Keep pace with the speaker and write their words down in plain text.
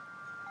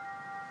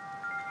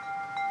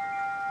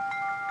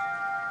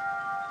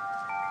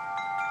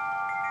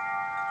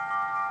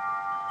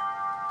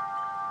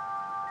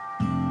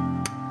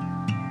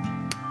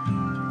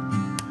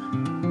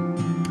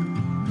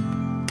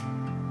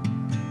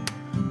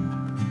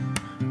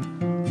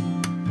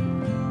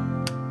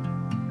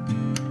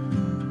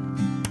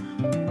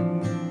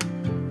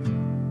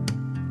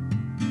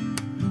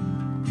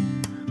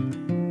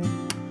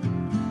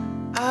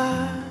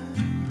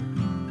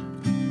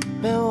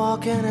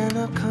walking in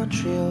a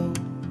country road,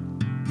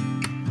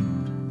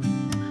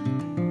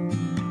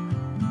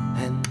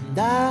 and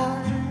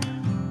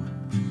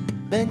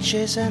I've been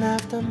chasing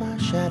after my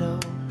shadow.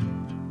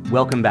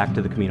 Welcome back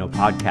to the Camino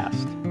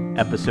Podcast,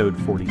 episode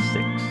 46.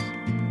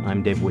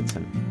 I'm Dave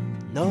Whitson.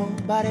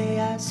 Nobody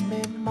asked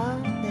me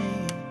my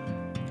name.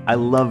 I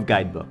love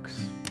guidebooks.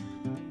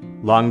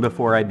 Long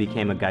before I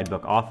became a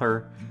guidebook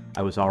author,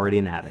 I was already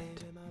an addict.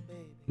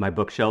 My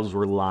bookshelves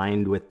were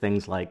lined with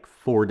things like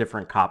 4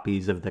 different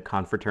copies of the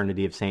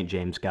Confraternity of St.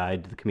 James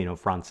Guide to the Camino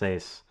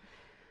Francés,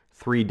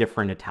 3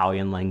 different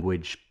Italian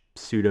language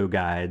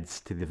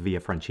pseudo-guides to the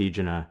Via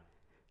Francigena,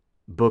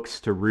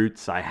 books to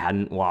routes I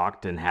hadn't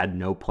walked and had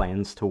no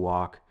plans to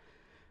walk,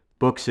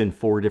 books in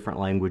 4 different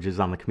languages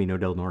on the Camino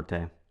del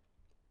Norte.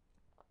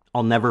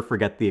 I'll never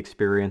forget the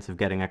experience of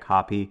getting a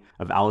copy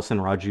of Alison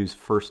Raju's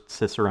first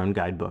Cicerone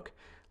guidebook,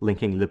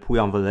 linking Le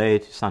Puy-en-Velay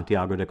to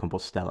Santiago de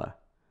Compostela.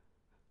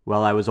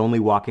 While I was only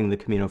walking the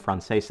Camino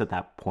Francés at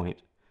that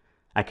point,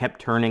 I kept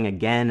turning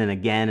again and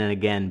again and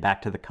again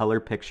back to the color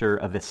picture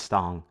of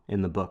Estang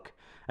in the book,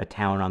 a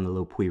town on the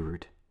Le Puy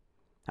route.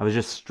 I was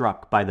just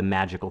struck by the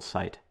magical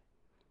sight.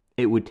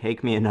 It would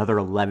take me another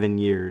 11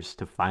 years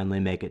to finally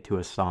make it to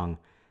Estang,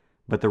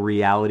 but the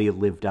reality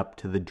lived up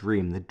to the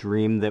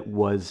dream that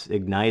was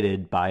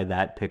ignited by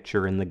that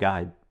picture in the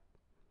guide.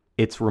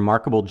 It's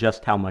remarkable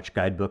just how much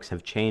guidebooks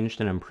have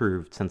changed and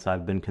improved since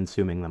I've been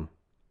consuming them.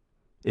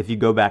 If you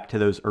go back to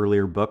those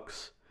earlier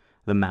books,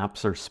 the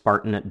maps are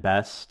Spartan at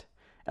best,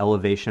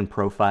 elevation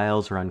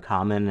profiles are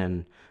uncommon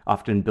and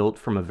often built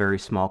from a very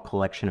small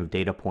collection of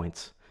data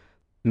points.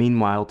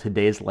 Meanwhile,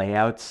 today's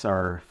layouts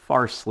are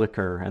far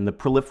slicker, and the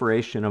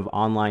proliferation of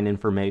online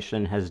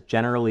information has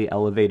generally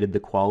elevated the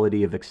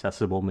quality of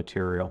accessible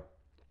material.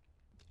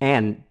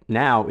 And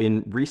now,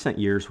 in recent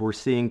years, we're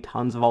seeing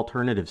tons of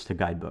alternatives to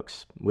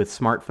guidebooks, with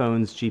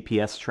smartphones,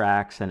 GPS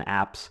tracks, and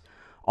apps,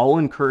 all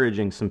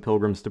encouraging some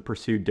pilgrims to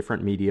pursue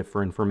different media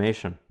for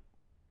information.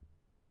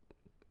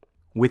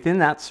 Within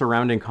that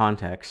surrounding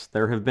context,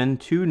 there have been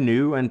 2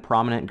 new and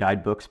prominent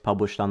guidebooks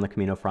published on the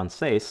Camino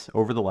Francés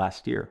over the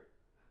last year.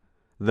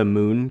 The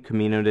Moon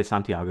Camino de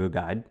Santiago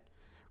guide,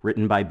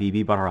 written by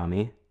Beebe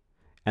Bahrami,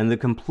 and the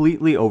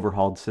completely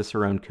overhauled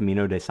Cicerone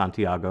Camino de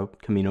Santiago,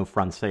 Camino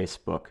Francés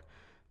book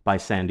by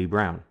Sandy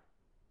Brown.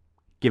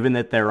 Given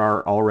that there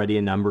are already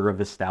a number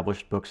of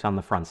established books on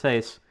the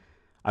Francés,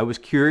 I was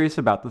curious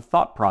about the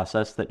thought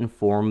process that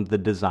informed the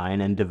design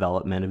and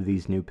development of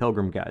these new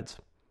pilgrim guides.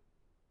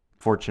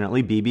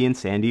 Fortunately, Beebe and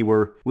Sandy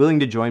were willing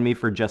to join me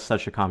for just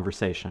such a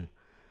conversation.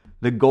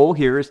 The goal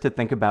here is to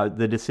think about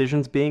the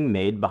decisions being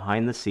made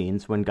behind the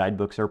scenes when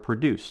guidebooks are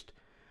produced,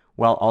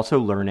 while also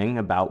learning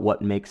about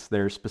what makes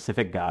their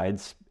specific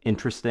guides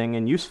interesting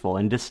and useful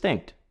and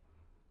distinct.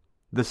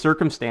 The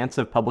circumstance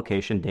of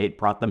publication date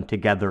brought them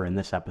together in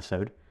this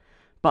episode,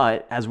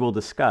 but as we'll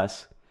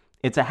discuss,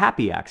 it's a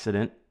happy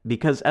accident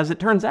because, as it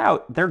turns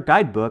out, their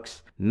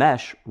guidebooks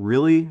mesh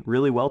really,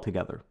 really well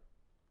together.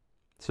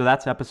 So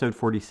that's episode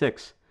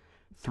 46,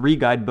 3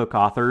 guidebook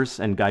authors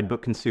and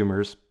guidebook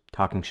consumers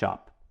talking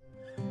shop.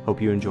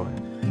 Hope you enjoy.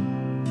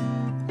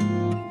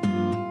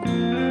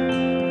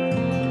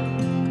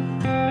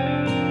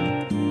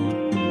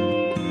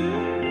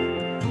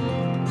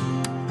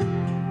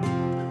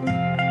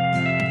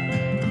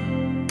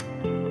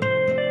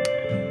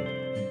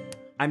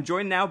 I'm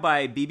joined now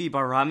by Beebe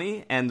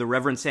Bahrami and the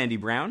Reverend Sandy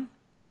Brown.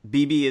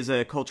 Beebe is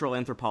a cultural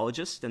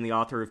anthropologist and the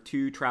author of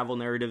 2 travel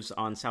narratives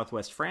on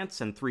Southwest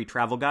France and 3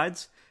 travel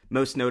guides,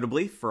 most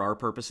notably, for our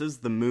purposes,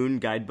 the Moon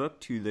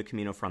Guidebook to the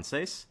Camino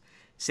Francés.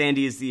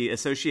 Sandy is the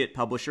associate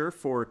publisher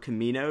for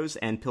Caminos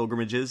and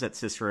Pilgrimages at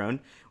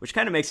Cicerone, which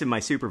kind of makes him my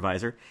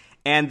supervisor,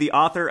 and the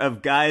author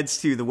of Guides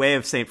to the Way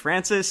of St.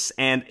 Francis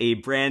and a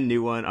brand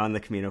new one on the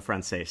Camino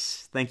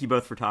Francés. Thank you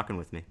both for talking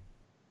with me.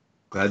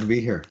 Glad to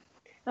be here.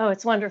 Oh,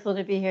 it's wonderful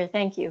to be here.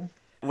 Thank you.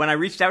 When I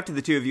reached out to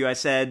the 2 of you, I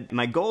said,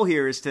 my goal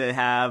here is to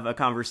have a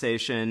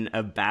conversation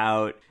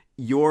about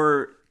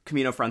your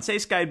Camino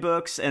Francés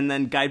guidebooks and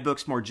then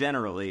guidebooks more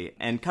generally.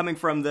 And coming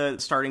from the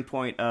starting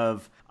point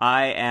of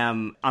I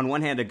am, on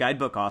one hand, a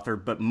guidebook author,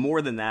 but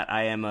more than that,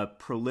 I am a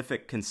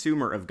prolific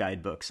consumer of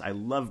guidebooks. I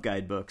love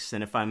guidebooks,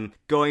 and if I'm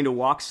going to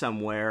walk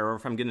somewhere or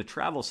if I'm going to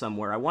travel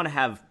somewhere, I want to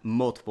have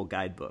multiple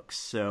guidebooks.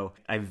 So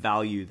I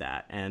value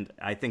that, and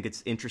I think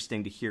it's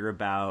interesting to hear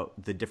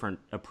about the different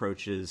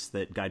approaches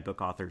that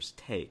guidebook authors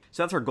take.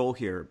 So that's our goal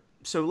here.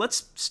 So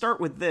let's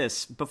start with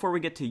this. Before we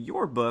get to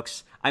your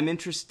books, I'm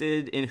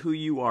interested in who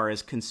you are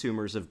as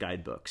consumers of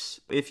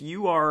guidebooks. If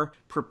you are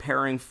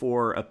preparing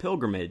for a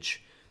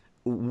pilgrimage,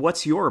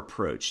 what's your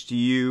approach? Do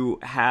you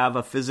have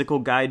a physical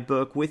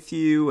guidebook with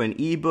you, an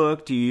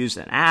ebook? Do you use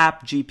an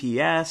app,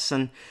 GPS?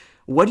 And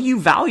what do you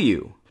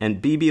value?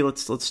 And Beebe,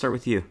 let's start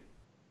with you.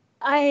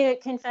 I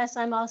confess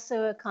I'm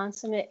also a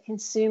consummate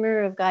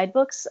consumer of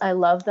guidebooks. I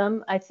love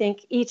them. I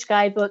think each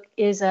guidebook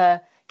is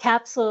a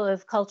capsule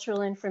of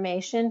cultural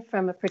information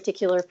from a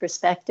particular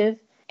perspective.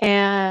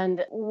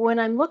 And when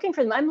I'm looking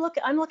for them,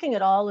 I'm looking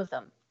at all of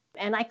them,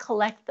 and I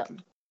collect them,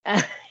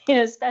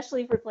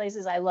 especially for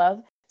places I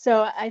love.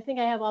 So I think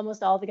I have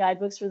almost all the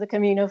guidebooks for the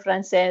Camino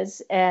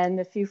Francés and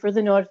a few for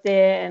the Norte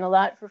and a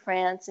lot for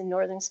France and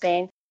northern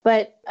Spain.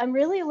 But I'm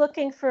really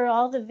looking for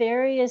all the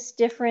various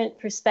different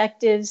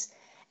perspectives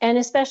and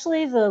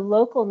especially the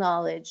local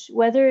knowledge,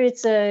 whether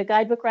it's a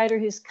guidebook writer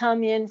who's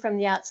come in from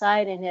the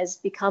outside and has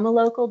become a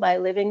local by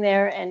living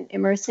there and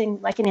immersing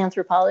like an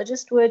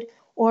anthropologist would,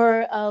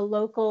 or a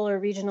local or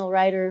regional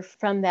writer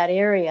from that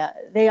area.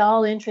 They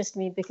all interest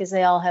me because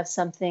they all have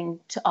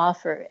something to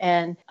offer.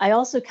 And I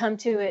also come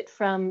to it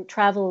from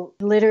travel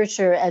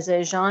literature as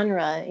a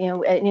genre. You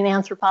know, in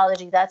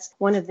anthropology, that's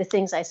one of the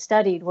things I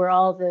studied were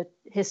all the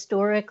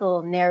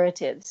historical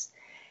narratives.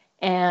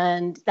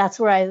 And that's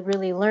where I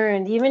really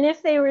learned, even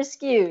if they were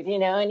skewed, you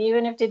know, and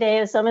even if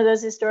today some of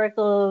those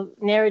historical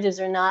narratives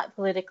are not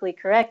politically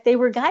correct, they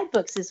were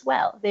guidebooks as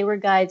well. They were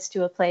guides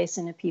to a place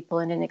and a people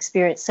and an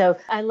experience. So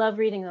I love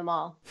reading them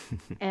all.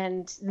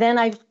 And then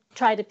I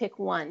try to pick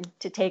one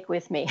to take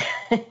with me.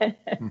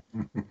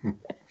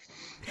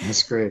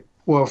 That's great.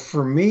 Well,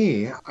 for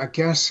me, I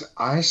guess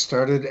I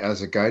started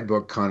as a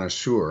guidebook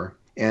connoisseur,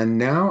 and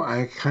now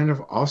I kind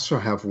of also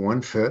have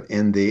one foot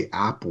in the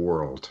app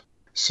world.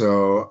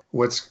 So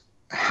what's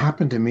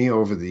happened to me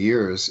over the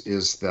years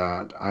is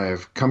that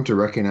I've come to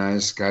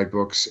recognize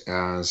guidebooks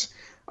as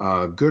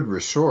a good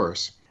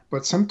resource,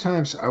 but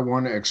sometimes I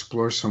want to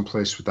explore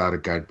someplace without a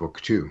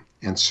guidebook too.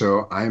 And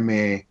so I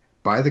may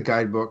buy the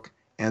guidebook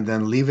and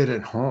then leave it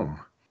at home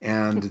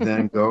and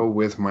then go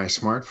with my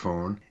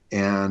smartphone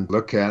and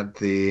look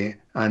at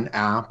an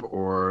app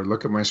or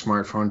look at my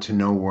smartphone to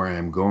know where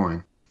I'm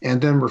going, and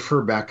then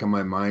refer back in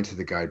my mind to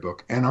the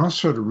guidebook and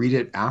also to read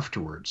it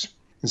afterwards.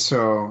 And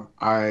so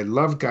I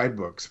love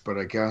guidebooks, but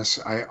I guess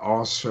I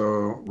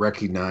also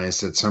recognize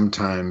that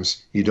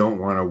sometimes you don't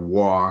want to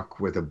walk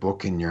with a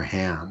book in your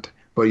hand,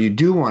 but you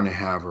do want to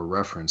have a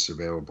reference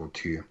available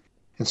to you.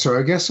 And so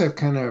I guess I've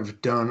kind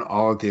of done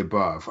all of the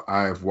above.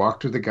 I've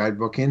walked with a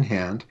guidebook in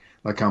hand,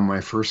 like on my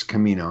first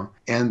Camino,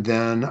 and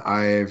then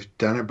I've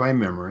done it by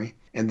memory.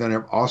 And then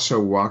I've also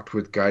walked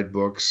with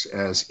guidebooks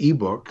as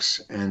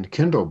ebooks and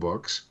Kindle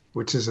books,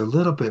 which is a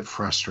little bit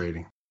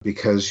frustrating,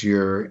 because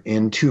you're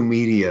in two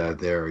media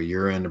there.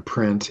 You're in a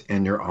print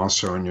and you're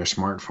also on your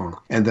smartphone.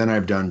 And then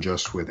I've done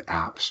just with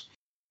apps.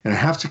 And I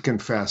have to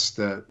confess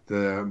that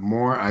the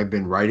more I've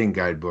been writing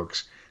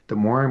guidebooks, the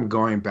more I'm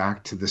going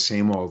back to the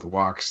same old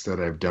walks that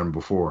I've done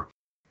before,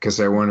 because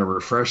I want to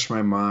refresh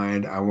my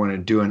mind. I want to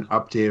do an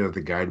update of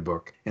the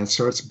guidebook. And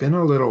so it's been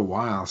a little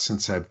while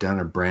since I've done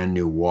a brand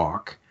new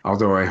walk,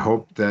 although I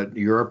hope that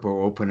Europe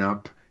will open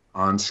up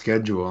on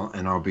schedule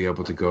and I'll be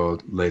able to go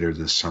later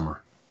this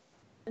summer.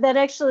 That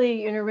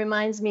actually,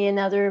 reminds me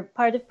another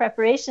part of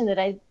preparation that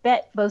I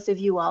bet both of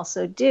you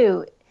also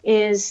do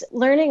is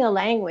learning a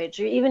language,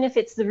 or even if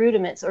it's the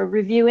rudiments, or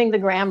reviewing the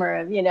grammar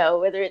of,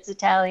 whether it's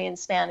Italian,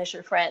 Spanish,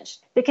 or French,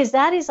 because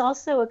that is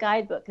also a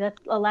guidebook that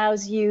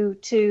allows you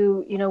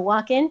to,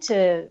 walk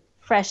into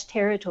fresh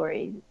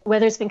territory,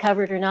 whether it's been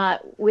covered or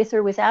not, with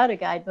or without a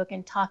guidebook,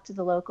 and talk to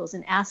the locals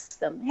and ask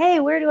them, hey,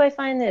 where do I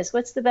find this?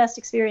 What's the best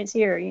experience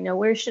here?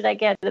 Where should I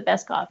get the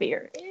best coffee?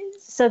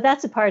 So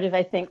that's a part of,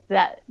 I think,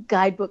 that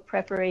guidebook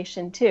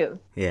preparation too.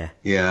 Yeah,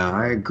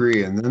 I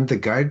agree. And then the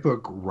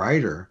guidebook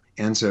writer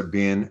ends up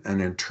being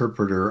an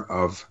interpreter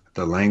of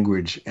the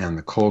language and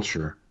the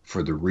culture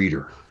for the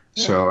reader.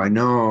 Yeah. So I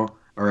know,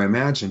 or I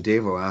imagine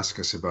Dave will ask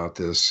us about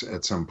this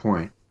at some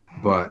point,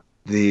 but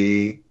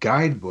the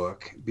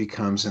guidebook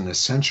becomes an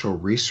essential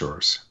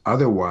resource.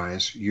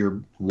 Otherwise,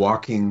 you're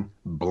walking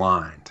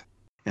blind.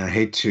 And I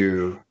hate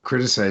to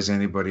criticize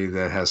anybody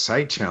that has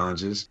sight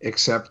challenges,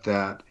 except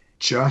that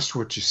just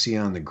what you see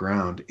on the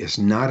ground is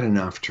not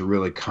enough to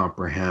really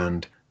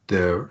comprehend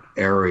the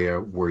area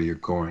where you're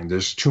going.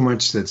 There's too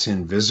much that's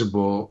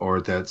invisible or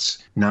that's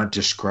not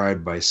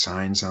described by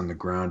signs on the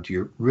ground.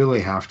 You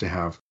really have to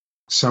have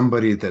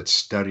somebody that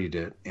studied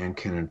it and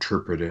can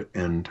interpret it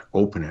and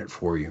open it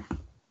for you.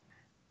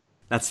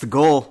 That's the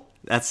goal.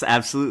 That's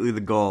absolutely the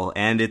goal.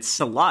 And it's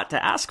a lot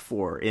to ask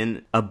for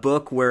in a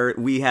book where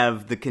we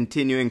have the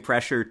continuing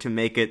pressure to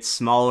make it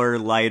smaller,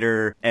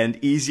 lighter, and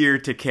easier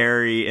to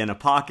carry in a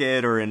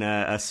pocket or in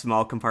a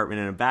small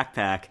compartment in a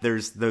backpack.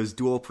 There's those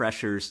dual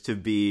pressures to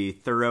be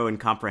thorough and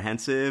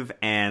comprehensive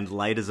and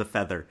light as a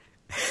feather.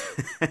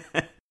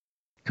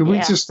 Could we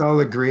just all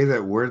agree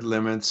that word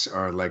limits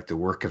are like the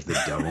work of the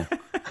devil?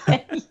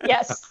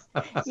 Yes.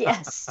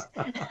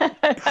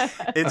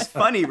 It's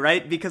funny,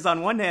 right? Because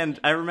on one hand,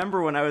 I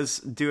remember when I was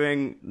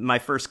doing my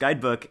first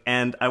guidebook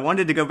and I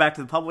wanted to go back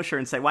to the publisher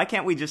and say, why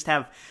can't we just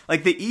have,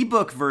 like the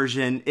ebook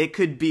version, it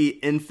could be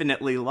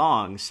infinitely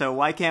long. So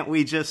why can't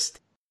we just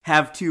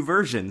have two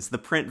versions, the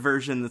print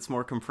version that's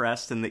more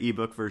compressed and the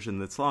ebook version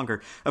that's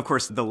longer? Of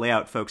course, the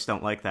layout folks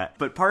don't like that.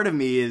 But part of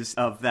me is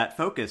of that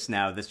focus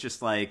now that's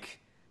just like,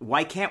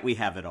 why can't we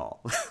have it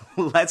all?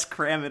 Let's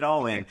cram it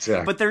all in.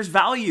 Exactly. But there's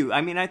value.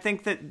 I mean, I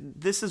think that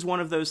this is one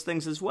of those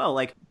things as well.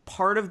 Like,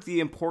 part of the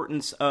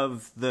importance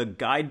of the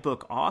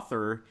guidebook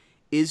author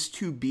is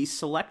to be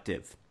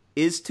selective,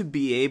 is to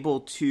be able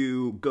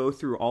to go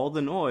through all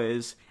the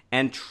noise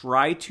and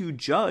try to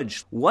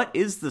judge what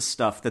is the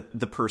stuff that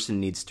the person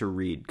needs to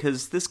read.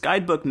 Because this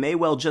guidebook may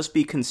well just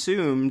be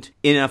consumed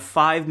in a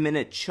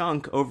 5-minute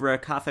chunk over a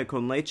café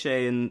con leche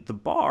in the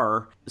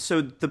bar.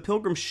 So the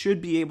pilgrim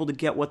should be able to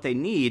get what they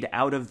need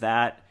out of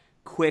that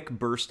quick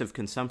burst of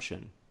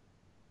consumption.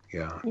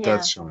 Yeah,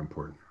 that's so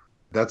important.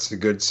 That's the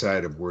good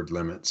side of word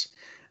limits.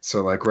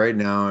 So like right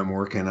now I'm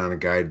working on a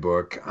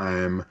guidebook.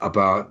 I'm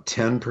about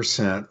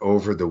 10%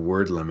 over the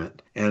word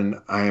limit. And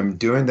I am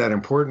doing that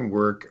important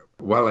work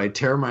while I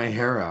tear my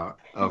hair out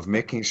of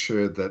making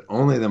sure that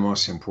only the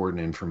most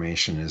important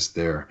information is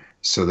there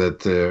so that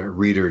the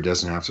reader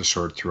doesn't have to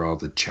sort through all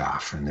the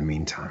chaff in the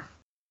meantime.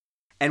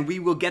 And we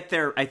will get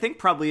there, I think,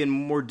 probably in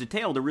more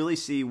detail to really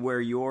see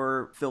where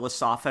your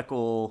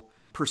philosophical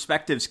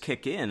perspectives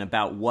kick in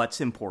about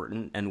what's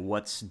important and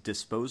what's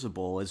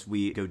disposable as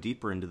we go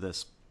deeper into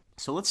this.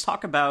 So let's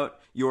talk about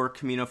your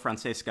Camino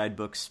Francés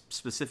guidebooks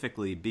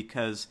specifically,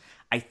 because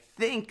I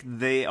think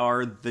they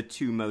are the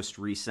two most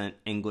recent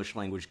English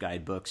language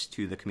guidebooks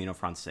to the Camino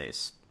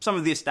Francés. Some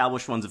of the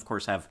established ones, of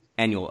course, have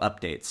annual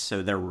updates,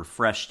 so they're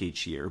refreshed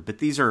each year, but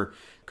these are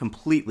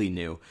completely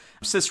new.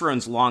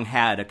 Cicerone's long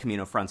had a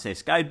Camino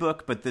Francés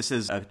guidebook, but this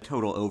is a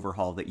total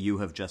overhaul that you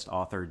have just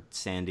authored,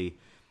 Sandy.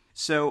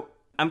 So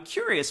I'm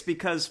curious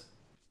because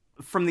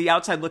from the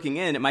outside looking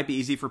in, it might be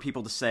easy for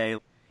people to say,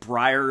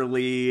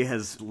 Brierley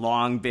has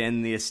long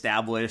been the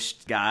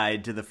established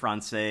guide to the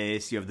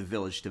Francés. You have the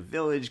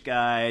village-to-village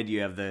guide.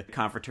 You have the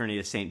Confraternity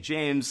of St.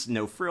 James,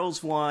 no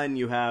frills one.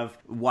 You have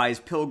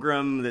Wise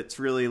Pilgrim that's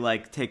really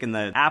like taken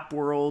the app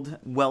world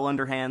well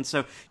underhand.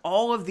 So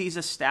all of these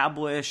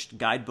established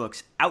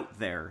guidebooks out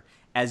there,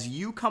 as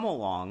you come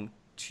along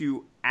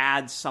to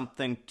add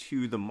something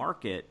to the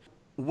market,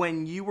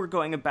 when you were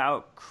going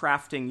about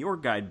crafting your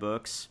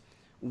guidebooks,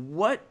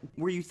 what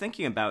were you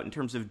thinking about in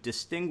terms of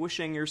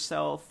distinguishing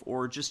yourself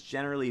or just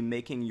generally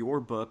making your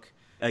book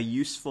a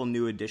useful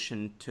new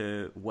addition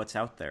to what's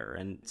out there?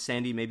 And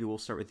Sandy, maybe we'll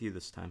start with you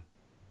this time.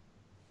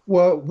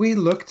 Well, we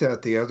looked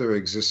at the other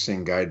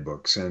existing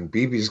guidebooks, and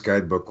Beebe's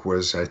guidebook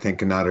was, I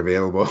think, not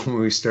available when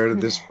we started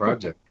this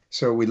project.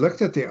 So we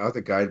looked at the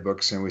other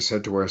guidebooks and we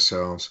said to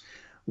ourselves,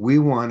 we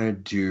want to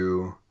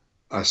do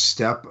a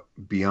step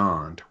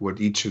beyond what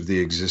each of the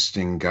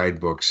existing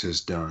guidebooks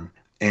has done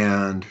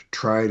and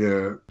try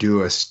to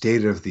do a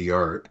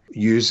state-of-the-art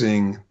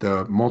using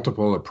the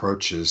multiple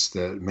approaches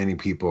that many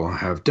people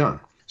have done.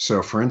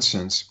 So, for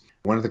instance,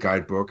 one of the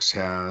guidebooks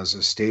has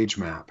a stage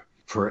map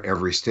for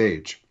every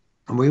stage.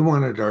 And we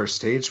wanted our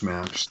stage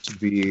maps to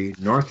be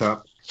north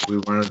up. We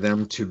wanted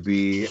them to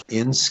be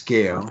in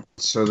scale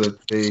so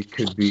that they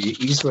could be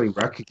easily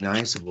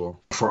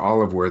recognizable for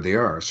all of where they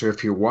are. So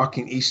if you're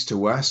walking east to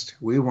west,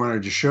 we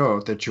wanted to show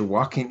that you're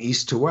walking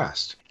east to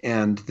west.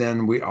 And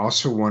then we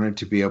also wanted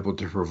to be able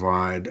to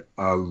provide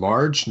a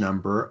large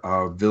number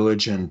of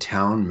village and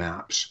town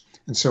maps.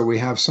 And so we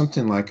have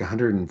something like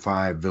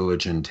 105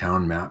 village and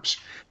town maps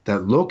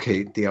that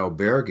locate the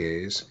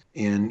albergues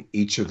in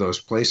each of those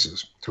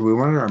places. So we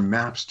wanted our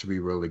maps to be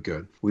really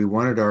good. We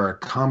wanted our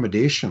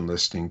accommodation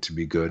listing to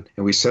be good.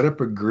 And we set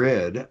up a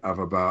grid of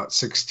about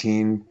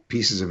 16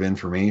 pieces of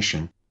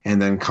information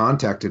and then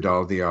contacted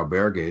all the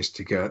albergues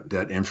to get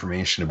that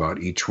information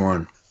about each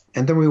one.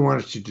 And then we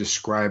wanted to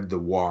describe the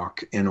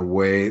walk in a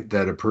way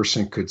that a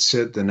person could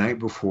sit the night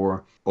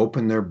before,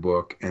 open their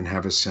book, and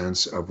have a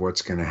sense of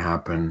what's going to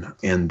happen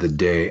in the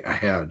day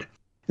ahead.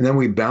 And then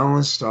we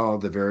balanced all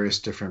the various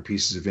different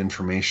pieces of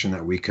information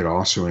that we could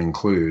also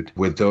include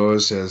with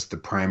those as the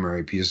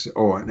primary pieces.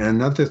 Oh, and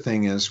another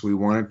thing is we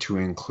wanted to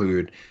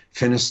include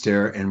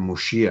Finisterre and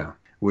Murcia,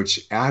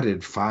 which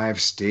added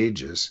 5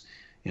 stages.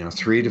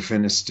 3 to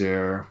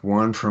Finisterre,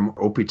 1 from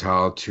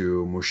Hospital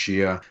to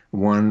Murcia,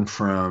 1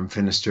 from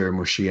Finisterre,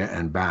 Murcia,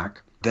 and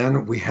back.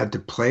 Then we had to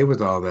play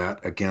with all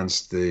that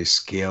against the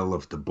scale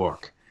of the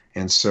book.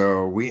 And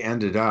so we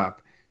ended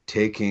up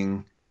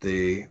taking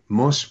the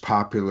most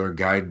popular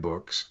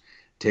guidebooks,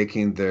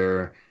 taking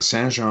their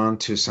Saint-Jean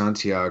to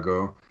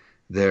Santiago,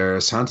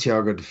 their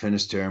Santiago de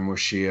Finisterre and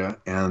Murcia,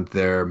 and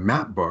their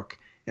map book,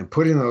 and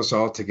putting those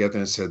all together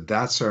and said,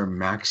 that's our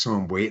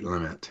maximum weight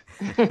limit.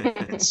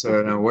 And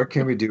so now what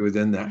can we do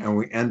within that? And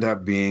we end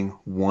up being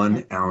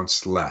 1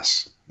 ounce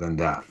less than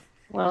that.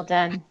 Well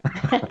done.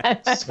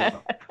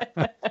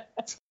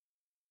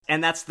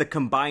 And that's the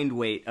combined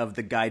weight of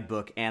the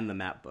guidebook and the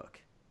map book.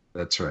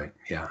 That's right,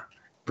 yeah.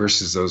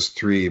 Versus those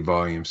 3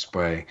 volumes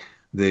by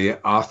the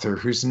author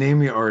whose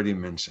name you already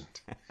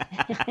mentioned.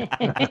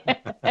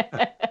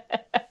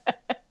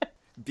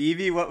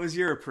 Beebe, what was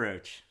your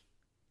approach?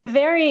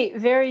 Very,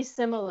 very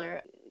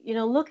similar.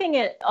 Looking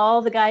at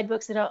all the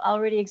guidebooks that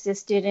already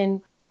existed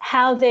and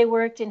how they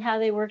worked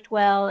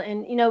well.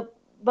 And,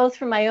 both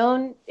from my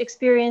own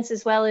experience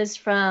as well as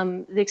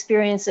from the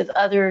experience of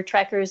other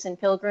trekkers and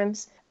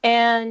pilgrims.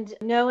 And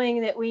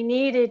knowing that we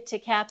needed to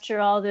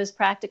capture all those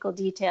practical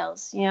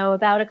details,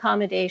 about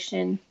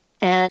accommodation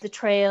and the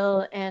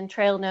trail and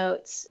trail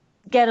notes.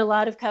 get a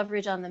lot of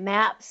coverage on the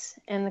maps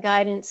and the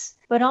guidance,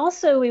 but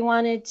also we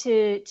wanted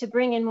to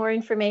bring in more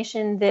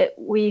information that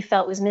we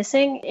felt was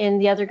missing in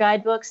the other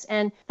guidebooks.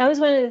 And that was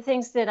one of the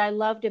things that I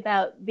loved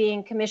about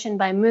being commissioned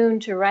by Moon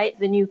to write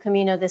the new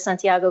Camino de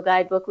Santiago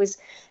guidebook was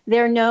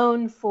they're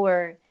known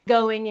for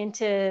going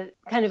into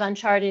kind of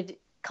uncharted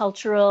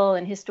cultural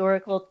and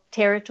historical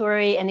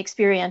territory and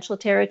experiential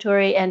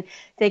territory. And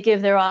they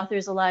give their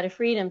authors a lot of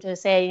freedom to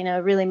say,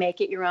 really make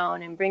it your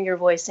own and bring your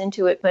voice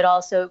into it, but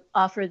also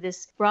offer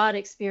this broad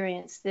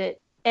experience that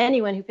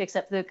anyone who picks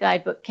up the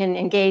guidebook can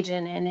engage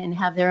in and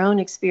have their own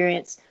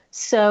experience.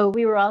 So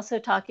we were also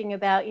talking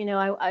about,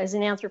 as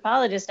an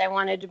anthropologist, I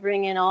wanted to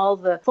bring in all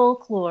the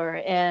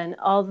folklore and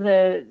all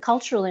the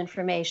cultural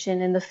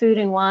information and the food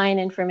and wine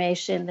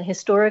information, the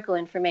historical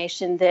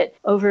information that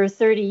over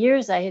 30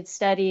 years I had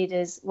studied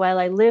while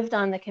I lived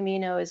on the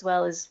Camino as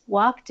well as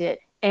walked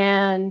it.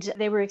 And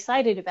they were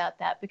excited about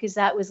that because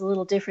that was a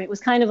little different. It was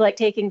kind of like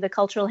taking the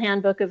cultural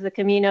handbook of the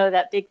Camino,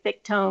 that big,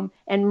 thick tome,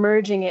 and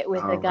merging it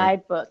with a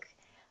guidebook.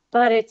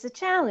 But it's a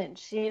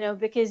challenge,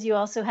 because you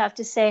also have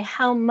to say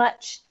how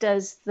much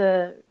does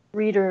the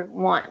reader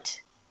want,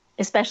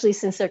 especially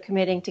since they're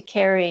committing to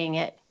carrying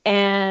it.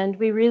 And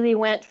we really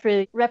went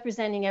for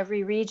representing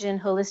every region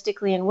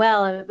holistically and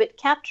well, but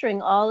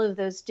capturing all of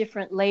those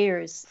different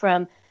layers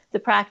from the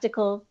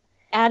practical,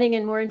 adding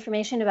in more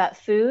information about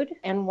food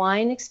and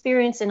wine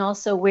experience and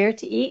also where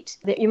to eat.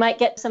 That you might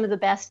get some of the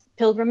best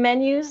pilgrim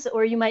menus,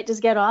 or you might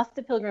just get off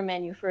the pilgrim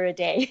menu for a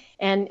day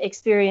and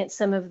experience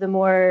some of the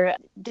more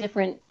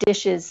different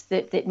dishes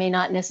that may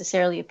not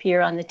necessarily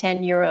appear on the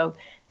 €10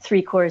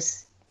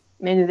 three-course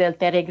Menú del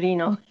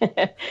Peregrino.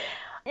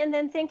 And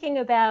then thinking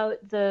about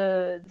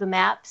the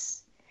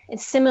maps.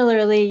 And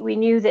similarly, we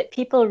knew that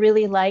people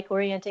really like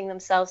orienting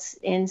themselves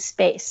in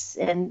space,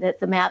 and that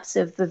the maps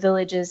of the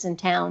villages and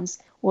towns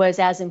was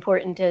as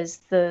important as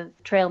the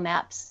trail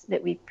maps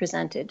that we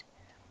presented.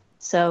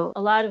 So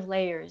a lot of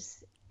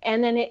layers.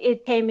 And then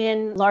it came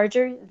in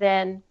larger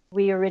than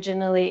we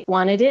originally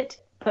wanted it.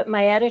 But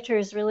my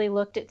editors really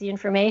looked at the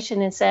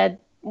information and said,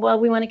 well,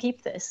 we want to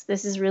keep this.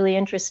 This is really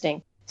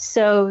interesting.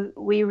 So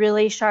we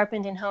really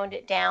sharpened and honed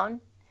it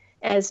down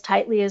as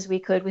tightly as we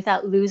could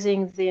without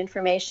losing the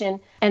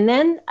information. And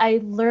then I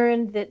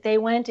learned that they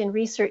went and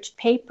researched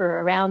paper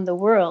around the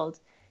world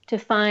to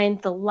find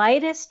the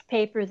lightest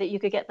paper that you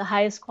could get the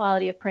highest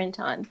quality of print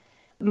on.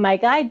 My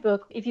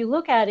guidebook, if you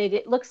look at it,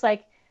 it looks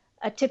like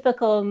a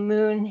typical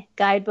Moon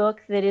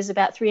guidebook that is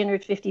about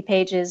 350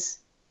 pages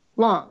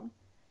long.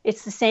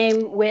 It's the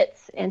same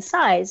width and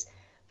size,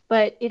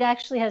 but it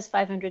actually has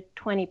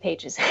 520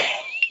 pages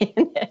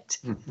in it.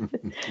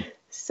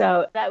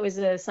 So that was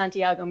a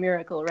Santiago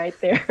miracle right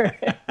there.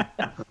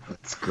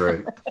 That's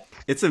great.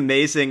 It's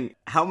amazing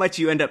how much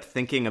you end up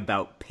thinking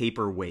about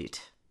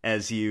paperweight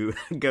as you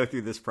go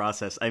through this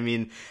process. I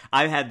mean,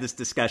 I've had this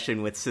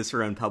discussion with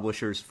Cicerone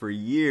publishers for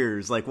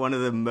years. Like, one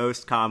of the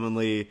most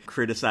commonly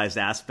criticized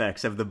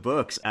aspects of the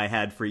books I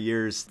had for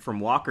years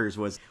from walkers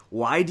was,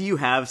 why do you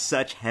have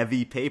such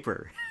heavy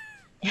paper?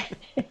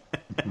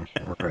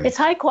 Right. It's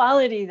high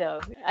quality,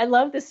 though. I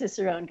love the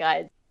Cicerone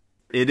guide.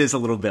 It is a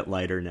little bit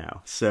lighter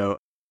now. So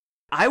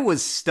I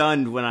was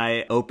stunned when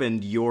I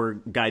opened your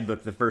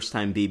guidebook the first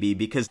time, Beebe,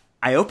 because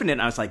I opened it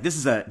and I was like, this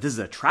is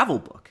a travel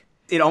book.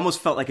 It almost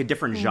felt like a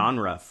different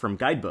genre from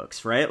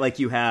guidebooks, right? Like,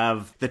 you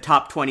have the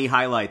top 20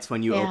 highlights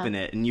when you open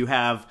it, and you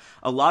have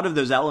a lot of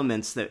those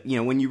elements that,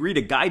 when you read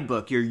a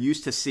guidebook, you're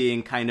used to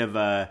seeing kind of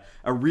a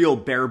real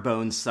bare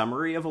bones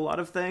summary of a lot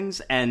of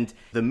things. And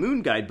the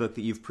Moon guidebook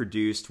that you've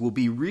produced will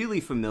be really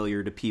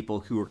familiar to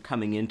people who are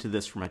coming into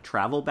this from a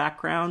travel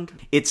background.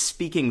 It's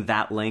speaking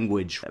that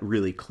language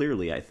really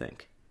clearly, I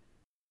think.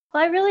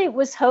 Well, I really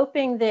was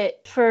hoping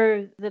that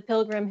for the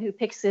pilgrim who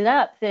picks it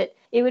up, that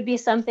it would be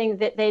something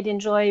that they'd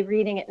enjoy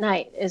reading at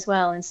night as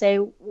well and say,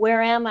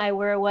 where am I?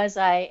 Where was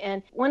I?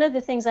 And one of the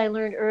things I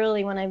learned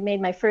early when I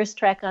made my first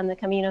trek on the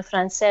Camino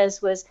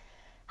Francés was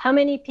how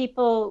many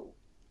people,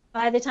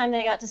 by the time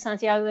they got to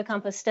Santiago de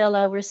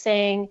Compostela, were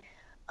saying,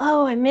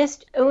 oh, I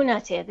missed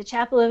Unate, the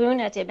chapel of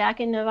Unate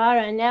back in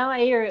Navarra. And now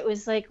I hear it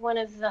was like one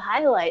of the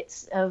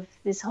highlights of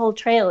this whole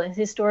trail, a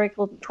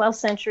historical 12th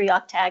century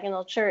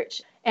octagonal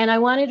church. And I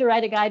wanted to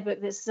write a guidebook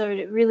that sort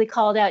of really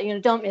called out,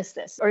 don't miss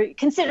this, or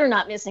consider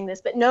not missing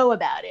this, but know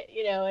about it,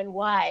 and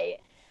why.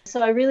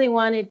 So I really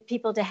wanted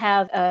people to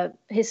have a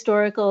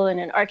historical and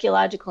an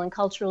archaeological and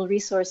cultural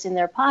resource in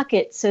their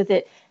pocket so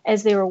that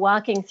as they were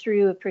walking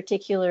through a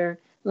particular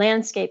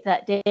landscape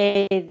that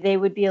day, they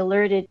would be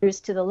alerted.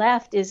 To the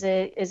left is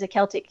a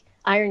Celtic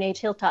Iron Age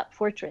hilltop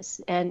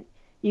fortress, and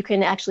you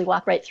can actually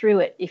walk right through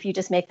it if you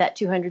just make that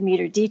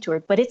 200-meter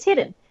detour, but it's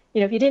hidden.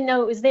 If you didn't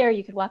know it was there,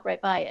 you could walk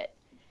right by it.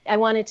 I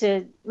wanted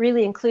to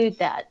really include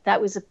that. That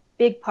was a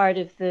big part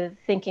of the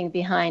thinking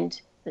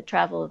behind the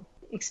travel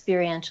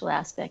experiential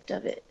aspect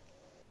of it.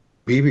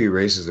 Beebe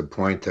raises a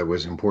point that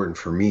was important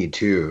for me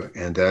too,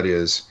 and that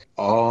is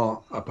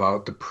all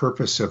about the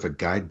purpose of a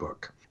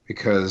guidebook.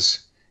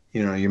 Because,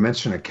 you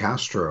mentioned a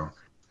Castro.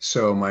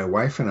 So my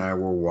wife and I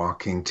were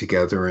walking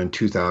together in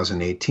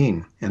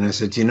 2018, and I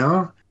said,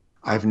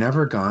 I've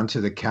never gone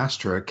to the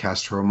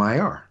Castro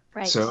Mayor.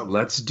 Right. So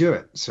let's do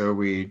it. So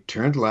we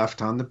turned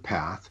left on the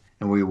path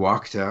and we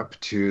walked up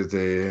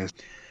to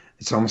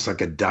it's almost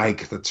like a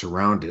dike that's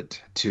around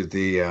it, to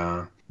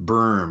the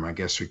berm, I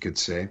guess we could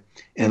say,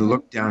 and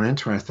looked down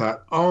into it. I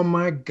thought, oh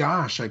my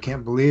gosh, I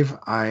can't believe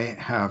I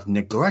have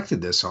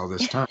neglected this all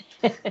this time.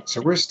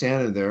 So we're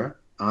standing there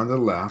on the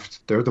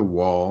left. They're the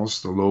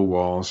walls, the low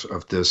walls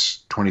of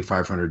this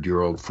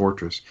 2,500-year-old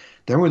fortress.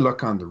 Then we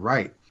look on the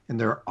right, and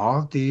there are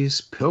all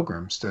these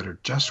pilgrims that are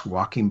just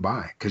walking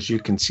by, because you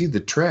can see the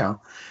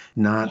trail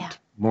not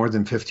more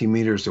than 50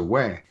 meters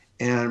away.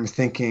 And I'm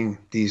thinking,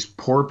 these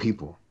poor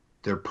people,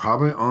 they're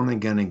probably only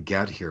going to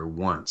get here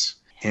once.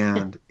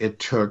 And it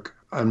took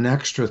an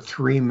extra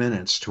 3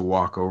 minutes to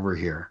walk over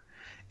here.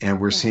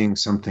 And we're seeing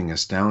something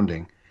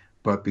astounding.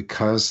 But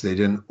because they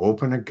didn't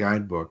open a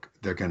guidebook,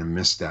 they're going to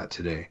miss that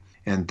today.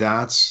 And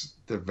that's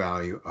the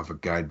value of a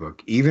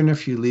guidebook. Even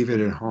if you leave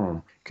it at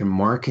home, can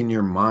mark in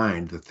your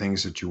mind the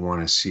things that you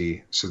want to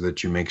see so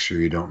that you make sure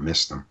you don't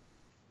miss them.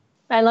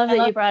 I love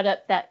that you brought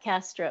up that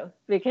Castro,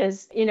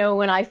 because,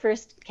 when I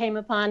first came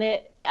upon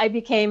it, I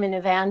became an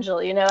evangel.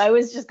 I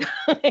was just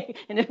an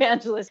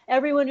evangelist.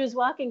 Everyone was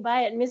walking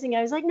by it and missing.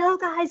 I was like, no,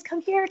 guys, come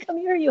here.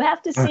 You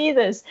have to see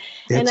this.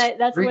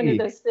 That's free. One of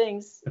those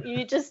things.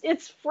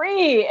 It's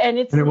free. And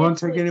it won't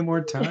take any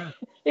more time.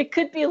 It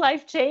could be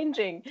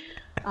life-changing.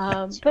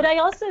 But I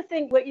also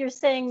think what you're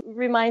saying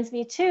reminds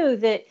me, too,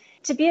 that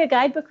to be a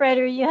guidebook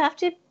writer, you have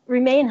to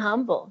remain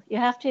humble. You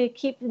have to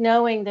keep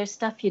knowing there's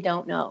stuff you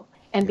don't know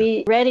and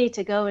be ready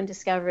to go and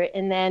discover it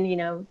and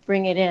then,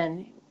 bring it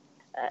in.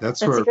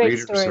 That's what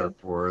readers are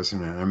for,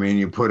 isn't it? I mean,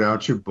 you put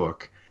out your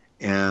book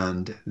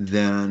and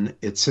then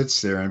it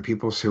sits there and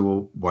people say,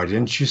 well, why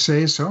didn't you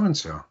say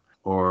so-and-so?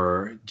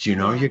 Or do you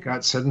know you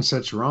got such and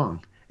such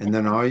wrong? And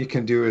then all you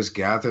can do is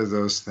gather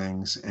those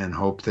things and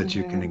hope that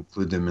you can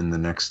include them in the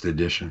next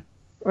edition.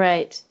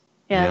 Right.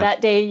 Yeah,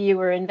 that day you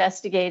were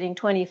investigating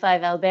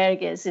 25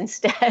 albergues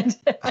instead.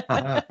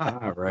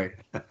 Right.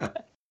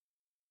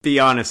 Be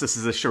honest, this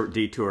is a short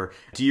detour.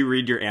 Do you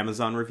read your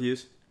Amazon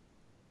reviews?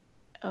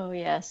 Oh,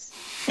 yes.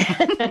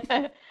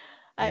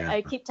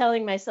 I keep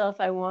telling myself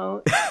I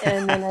won't,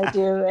 and then I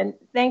do. And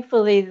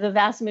thankfully, the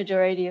vast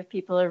majority of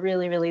people are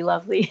really, really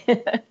lovely.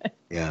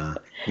 Yeah,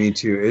 me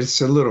too. It's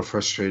a little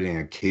frustrating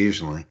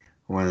occasionally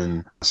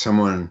when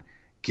someone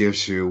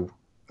gives you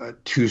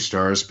 2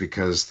 stars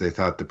because they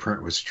thought the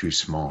print was too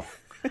small.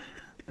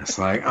 It's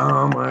like,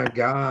 oh my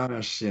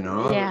gosh,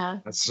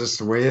 that's just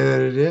the way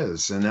that it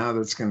is. And now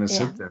that's going to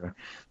sit there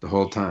the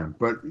whole time.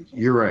 But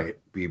you're right,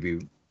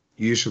 Beebe.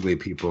 Usually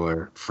people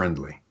are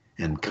friendly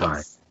and kind.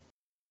 Yes.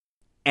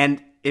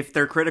 And if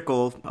they're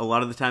critical, a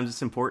lot of the times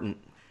it's important.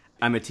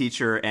 I'm a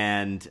teacher,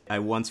 and I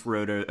once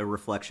wrote a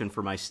reflection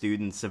for my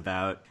students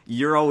about,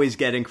 you're always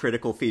getting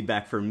critical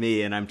feedback from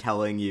me, and I'm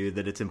telling you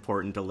that it's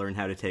important to learn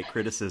how to take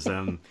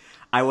criticism.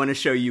 I want to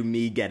show you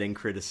me getting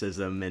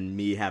criticism and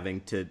me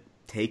having to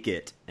take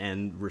it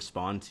and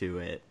respond to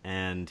it.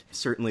 And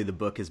certainly the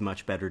book is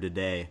much better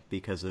today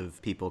because of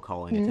people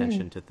calling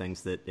attention to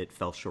things that it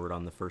fell short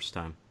on the first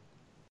time.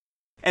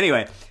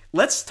 Anyway,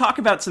 let's talk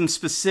about some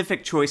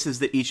specific choices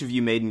that each of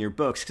you made in your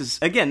books. Because,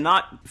 again,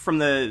 not from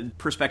the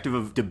perspective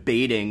of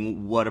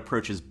debating what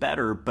approach is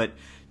better, but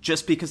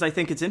just because I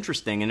think it's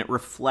interesting and it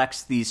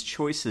reflects these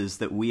choices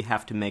that we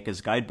have to make as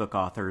guidebook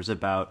authors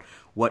about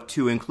what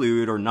to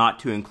include or not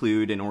to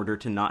include in order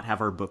to not have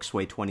our books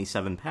weigh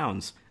 27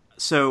 pounds.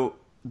 So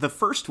the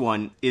first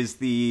one is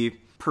the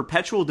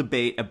perpetual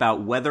debate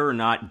about whether or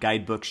not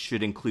guidebooks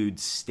should include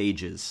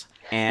stages.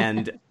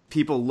 And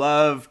people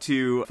love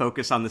to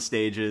focus on the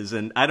stages,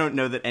 and I don't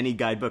know that any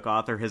guidebook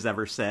author has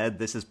ever said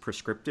this is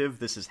prescriptive,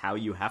 this is how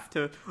you have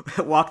to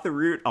walk the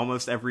route.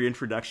 Almost every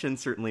introduction,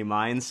 certainly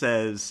mine,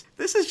 says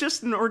this is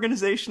just an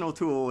organizational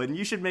tool and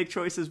you should make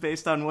choices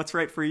based on what's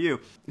right for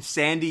you.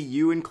 Sandy,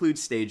 you include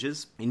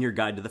stages in your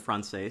Guide to the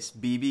Francés.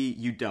 Beebe,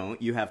 you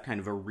don't. You have kind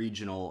of a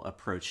regional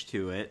approach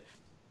to it.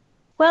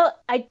 Well,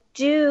 I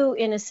do,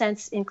 in a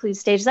sense, include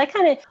stages. I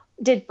kind of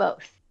did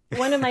both.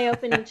 One of my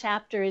opening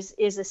chapters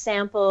is a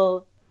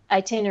sample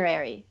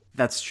itinerary.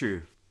 That's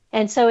true.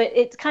 And so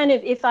it's kind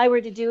of, if I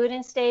were to do it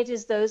in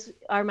stages, those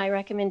are my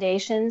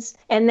recommendations.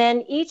 And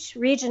then each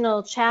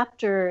regional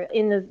chapter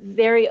in the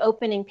very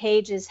opening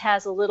pages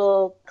has a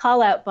little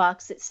call-out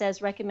box that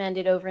says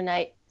recommended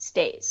overnight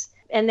stays.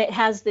 And it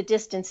has the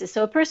distances.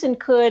 So a person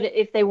could,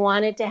 if they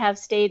wanted to have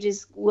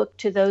stages, look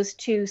to those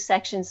 2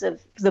 sections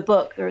of the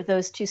book or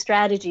those 2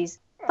 strategies.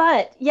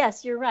 But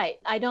yes, you're right.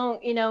 I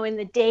don't, in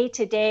the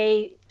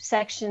day-to-day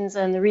sections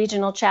and the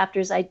regional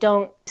chapters, I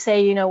don't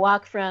say,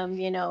 walk from,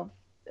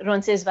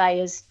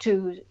 Roncesvalles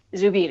to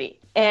Zubiri.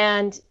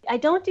 And I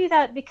don't do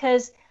that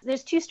because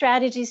there's 2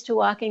 strategies to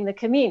walking the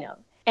Camino.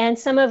 And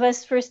some of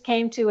us first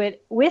came to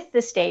it with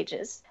the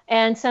stages.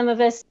 And some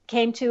of us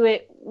came to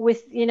it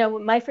with,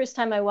 my first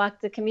time I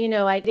walked the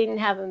Camino, I didn't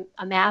have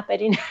a map. I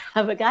didn't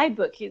have a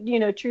guidebook,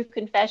 true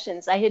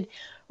confessions. I had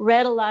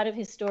read a lot of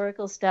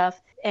historical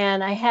stuff,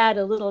 and I had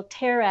a little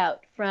tear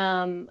out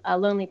from a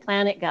Lonely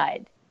Planet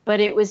guide. but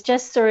it was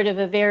just sort of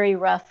a very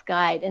rough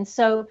guide. And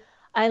so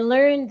I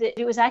learned that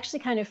it was actually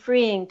kind of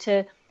freeing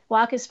to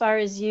walk as far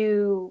as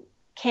you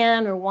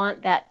can or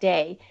want that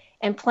day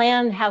and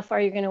plan how far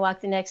you're going to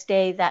walk the next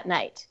day that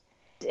night,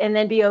 and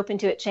then be open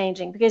to it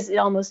changing, because it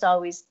almost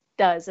always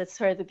does. That's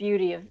sort of the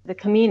beauty of the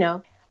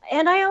Camino.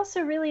 And I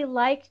also really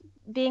like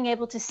being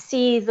able to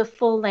see the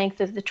full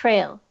length of the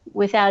trail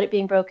without it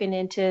being broken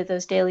into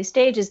those daily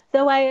stages.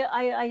 Though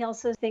I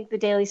also think the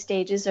daily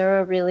stages are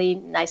a really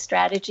nice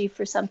strategy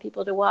for some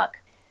people to walk.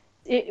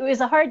 It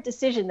was a hard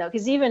decision, though,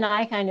 because even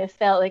I kind of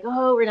felt like,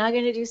 oh, we're not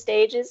going to do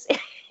stages.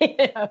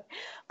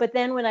 But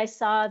then when I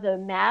saw the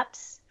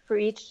maps for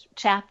each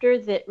chapter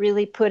that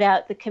really put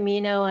out the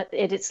Camino at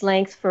its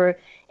length for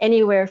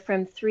anywhere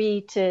from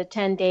 3 to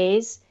 10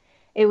 days,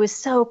 it was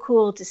so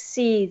cool to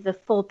see the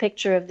full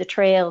picture of the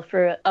trail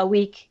for a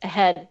week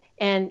ahead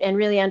and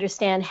really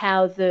understand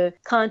how the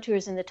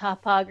contours and the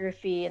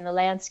topography and the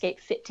landscape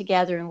fit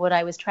together and what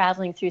I was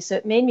traveling through. So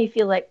it made me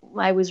feel like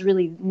I was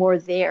really more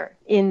there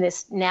in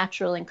this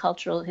natural and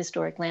cultural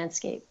historic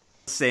landscape.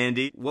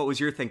 Sandy, what was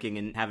your thinking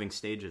in having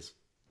stages?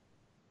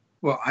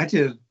 Well, I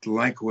did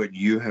like what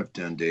you have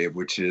done, Dave,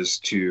 which is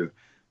to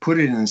put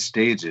it in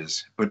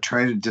stages, but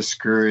try to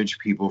discourage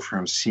people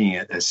from seeing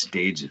it as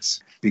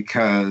stages.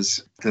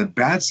 Because the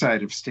bad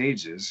side of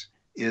stages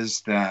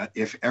is that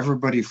if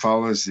everybody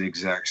follows the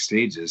exact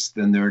stages,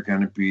 then there are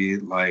going to be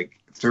like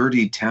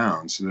 30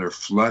 towns that are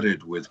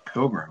flooded with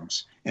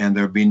pilgrims, and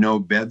there'll be no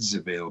beds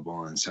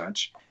available and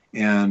such.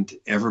 And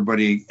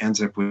everybody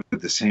ends up with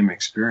the same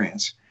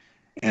experience.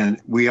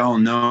 And we all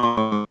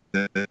know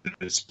that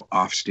it's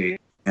off stage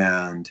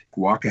and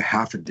walk a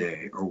half a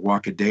day or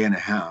walk a day and a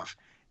half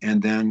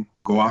and then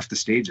go off the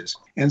stages.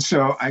 And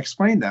so I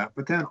explained that,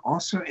 but then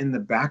also in the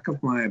back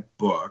of my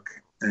book,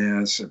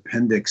 as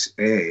Appendix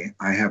A,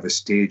 I have a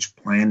stage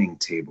planning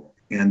table.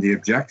 And the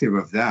objective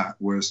of that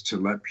was to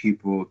let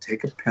people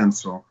take a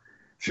pencil,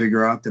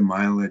 figure out the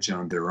mileage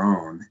on their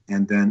own,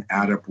 and then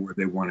add up where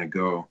they want to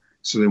go.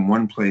 So in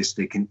one place,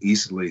 they can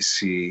easily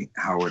see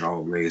how it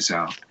all lays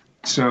out.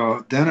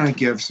 So then I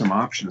give some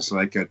options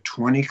like a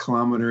 20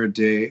 kilometer a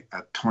day,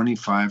 a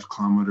 25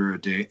 kilometer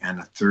a day, and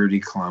a 30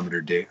 kilometer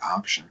a day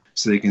option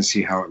so they can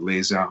see how it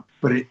lays out.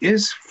 But it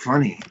is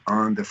funny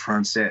on the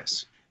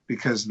Francés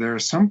because there are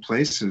some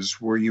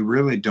places where you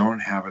really don't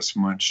have as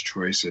much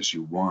choice as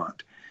you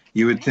want.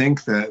 You would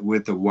think that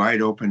with the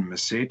wide open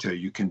meseta,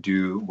 you can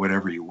do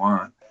whatever you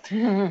want.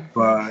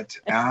 But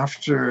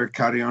after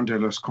Carrión de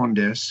los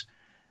Condes,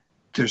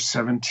 there's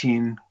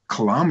 17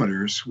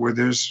 kilometers where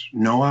there's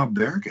no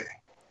albergue.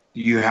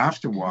 You have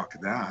to walk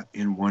that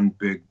in one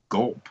big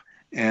gulp.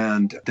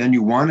 And then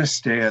you want to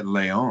stay at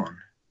León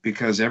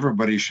because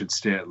everybody should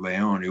stay at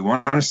León. You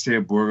want to stay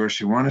at Burgos,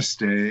 you want to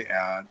stay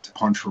at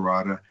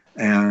Ponferrada,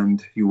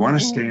 and you want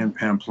to stay in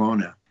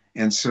Pamplona.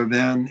 And so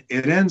then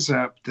it ends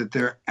up that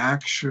they're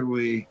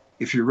actually,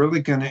 if you're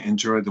really going to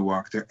enjoy the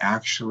walk, there are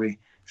actually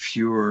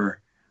fewer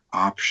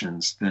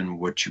options than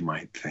what you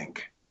might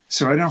think.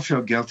 So I don't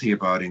feel guilty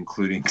about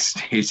including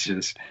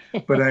stages,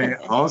 but I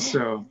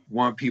also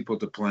want people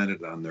to plan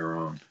it on their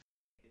own.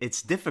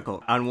 It's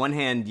difficult. On one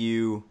hand,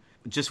 you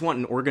just want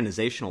an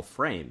organizational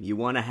frame. You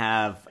want to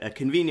have a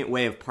convenient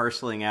way of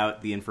parceling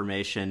out the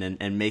information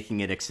and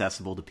making it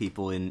accessible to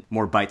people in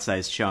more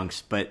bite-sized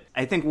chunks. But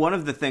I think one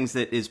of the things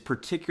that is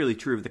particularly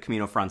true of the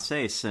Camino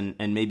Francés,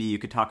 and maybe you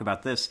could talk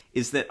about this,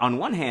 is that on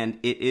one hand,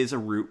 it is a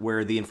route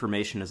where the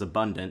information is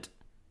abundant.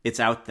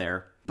 It's out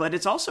there. But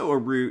it's also a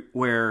route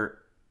where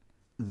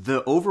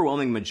the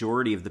overwhelming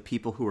majority of the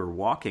people who are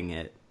walking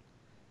it,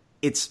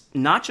 it's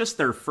not just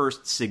their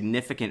first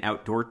significant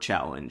outdoor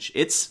challenge.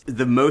 It's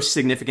the most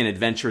significant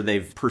adventure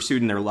they've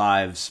pursued in their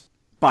lives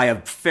by a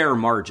fair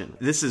margin.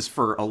 This is,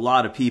 for a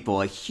lot of people,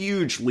 a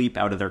huge leap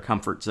out of their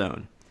comfort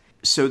zone.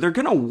 So they're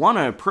going to want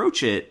to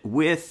approach it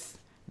with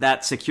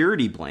that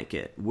security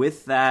blanket,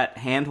 with that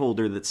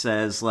handholder that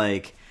says,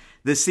 like,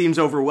 this seems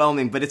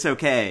overwhelming, but it's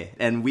okay,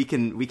 and we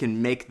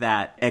can make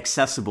that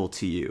accessible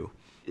to you.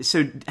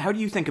 So how do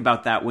you think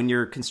about that when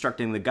you're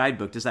constructing the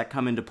guidebook? Does that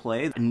come into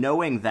play?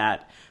 Knowing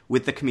that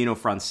with the Camino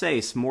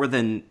Francés, more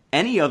than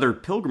any other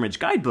pilgrimage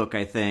guidebook,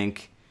 I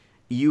think,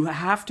 you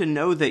have to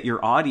know that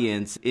your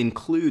audience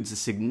includes a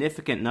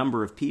significant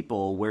number of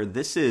people where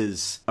this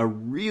is a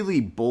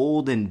really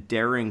bold and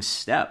daring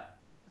step.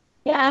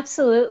 Yeah,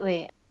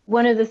 absolutely.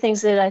 One of the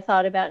things that I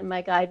thought about in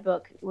my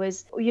guidebook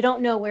was you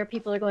don't know where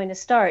people are going to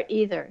start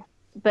either.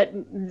 But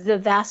the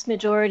vast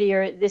majority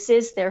this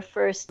is their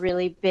first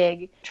really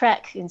big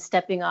trek in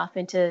stepping off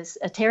into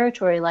a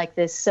territory like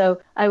this. So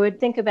I would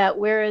think about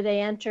where are they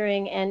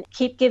entering and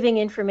keep giving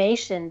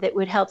information that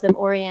would help them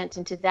orient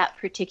into that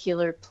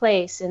particular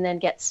place and then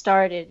get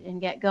started and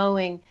get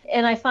going.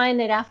 And I find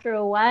that after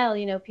a while,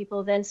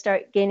 people then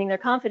start gaining their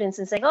confidence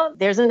and saying, oh,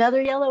 there's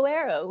another yellow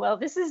arrow. Well,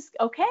 this is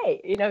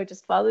okay.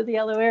 Just follow the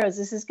yellow arrows.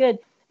 This is good.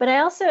 But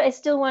I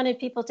still wanted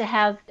people to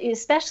have,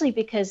 especially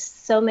because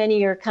so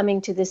many are coming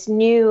to this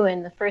new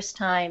and the first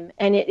time,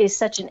 and it is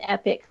such an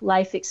epic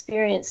life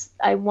experience,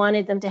 I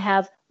wanted them to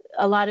have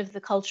a lot of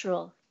the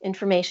cultural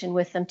information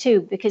with them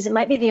too, because it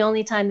might be the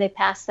only time they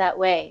pass that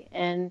way.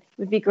 And it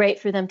would be great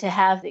for them to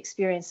have the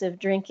experience of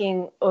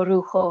drinking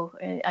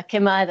orujo, a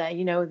quemada,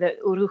 the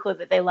orujo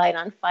that they light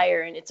on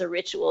fire, and it's a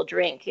ritual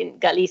drink in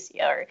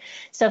Galicia or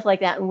stuff like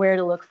that, and where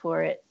to look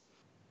for it.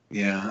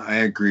 Yeah, I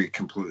agree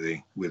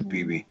completely with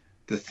Beebe.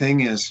 The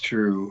thing is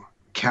to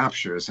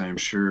capture, as I'm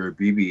sure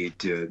Beebe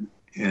did,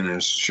 and I'm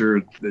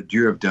sure that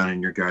you have done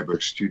in your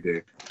guidebooks too,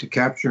 Dave, to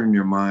capture in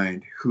your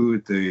mind who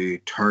the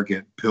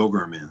target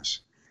pilgrim is.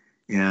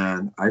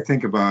 And I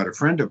think about a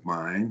friend of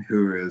mine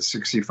who is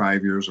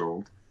 65 years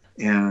old,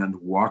 and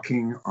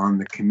walking on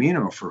the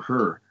Camino for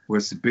her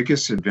was the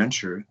biggest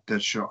adventure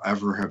that she'll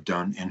ever have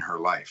done in her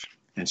life.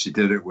 And she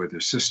did it with her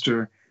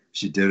sister.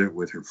 She did it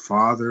with her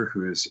father,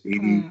 who is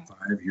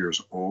 85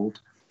 years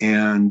old.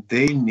 And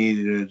they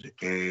needed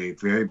a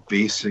very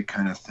basic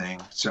kind of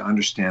thing to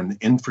understand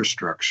the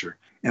infrastructure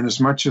and as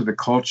much of the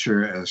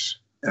culture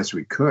as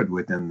we could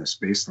within the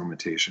space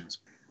limitations.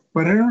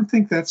 But I don't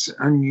think that's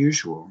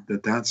unusual,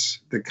 that that's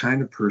the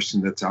kind of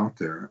person that's out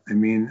there. I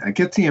mean, I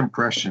get the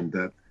impression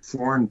that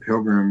foreign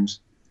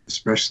pilgrims,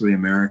 especially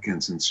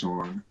Americans and so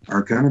on,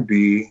 are going to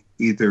be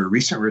either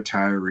recent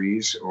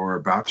retirees or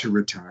about to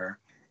retire.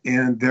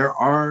 And there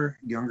are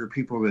younger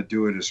people that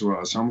do it as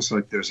well. It's almost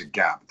like there's a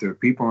gap. There are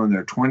people in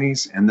their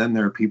 20s, and then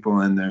there are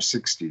people in their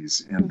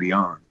 60s and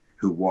beyond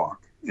who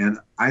walk. And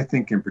I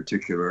think in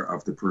particular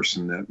of the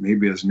person that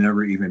maybe has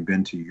never even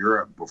been to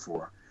Europe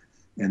before,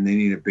 and they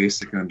need a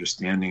basic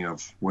understanding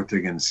of what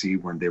they're going to see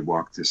when they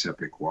walk this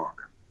epic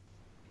walk.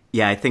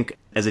 Yeah, I think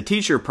as a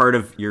teacher, part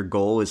of your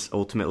goal is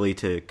ultimately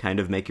to kind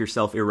of make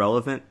yourself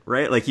irrelevant,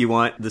 right? Like you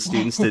want the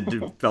students to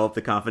develop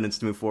the confidence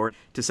to move forward.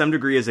 To some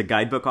degree, as a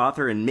guidebook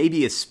author, and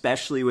maybe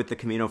especially with the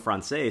Camino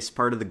Francés,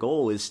 part of the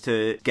goal is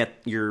to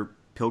get your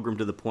pilgrim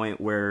to the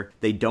point where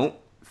they don't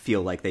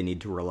feel like they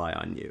need to rely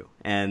on you.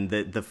 And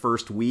the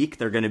first week,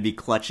 they're going to be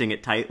clutching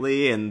it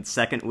tightly. And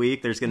second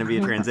week, there's going to be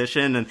a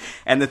transition.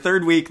 And the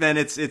third week, then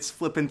it's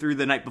flipping through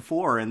the night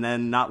before and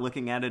then not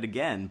looking at it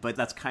again. But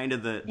that's kind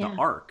of the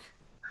arc.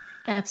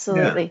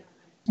 Absolutely.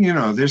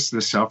 Yeah. There's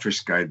the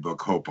selfish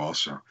guidebook hope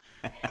also.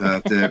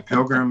 That the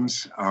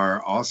pilgrims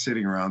are all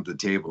sitting around the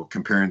table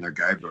comparing their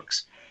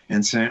guidebooks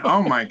and saying,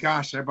 oh my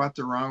gosh, I bought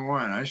the wrong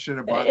one. I should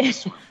have bought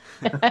this one.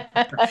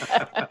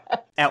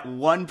 At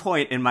one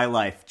point in my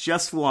life,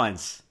 just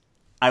once,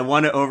 I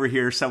want to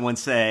overhear someone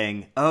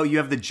saying, oh, you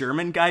have the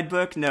German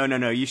guidebook?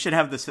 No, you should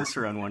have the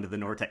Cicerone one to the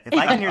Norte. If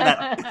I can hear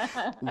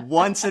that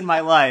once in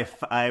my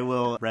life, I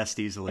will rest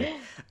easily.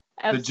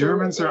 Absolutely. The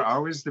Germans are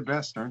always the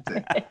best, aren't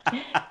they?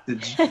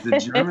 The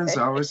Germans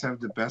always have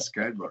the best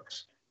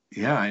guidebooks.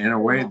 Yeah, in a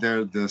way,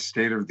 they're the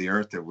state of the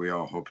art that we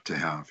all hope to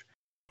have.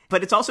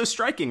 But it's also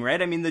striking,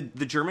 right? I mean,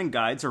 the German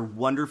guides are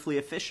wonderfully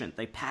efficient.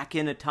 They pack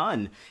in a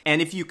ton.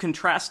 And if you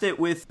contrast it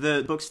with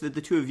the books that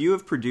the two of you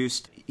have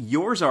produced,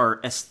 yours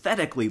are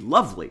aesthetically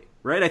lovely,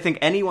 right? I think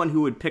anyone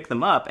who would pick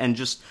them up and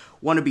just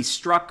want to be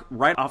struck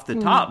right off the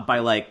top by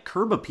like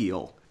curb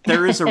appeal.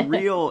 There is a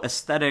real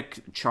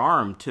aesthetic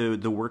charm to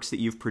the works that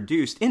you've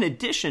produced, in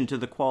addition to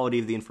the quality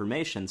of the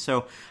information.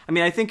 So, I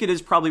mean, I think it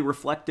is probably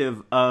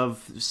reflective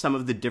of some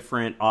of the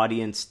different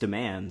audience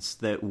demands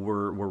that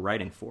we're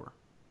writing for.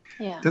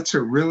 Yeah. That's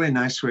a really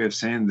nice way of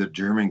saying the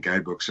German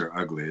guidebooks are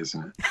ugly,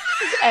 isn't it?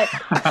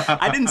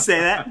 I didn't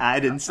say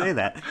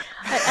that.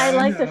 I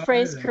like the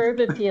phrase curb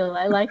appeal.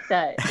 I like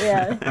that.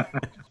 Yeah.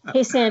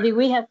 Hey, Sandy,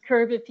 we have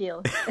curb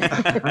appeal.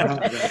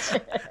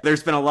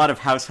 There's been a lot of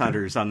house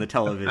hunters on the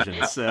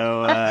television.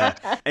 So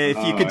if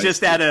you could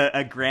just add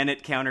a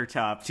granite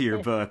countertop to your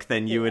book,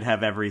 then you would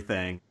have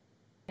everything.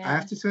 I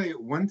have to tell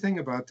you one thing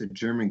about the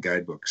German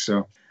guidebook.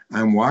 So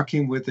I'm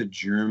walking with a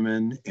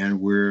German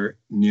and we're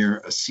near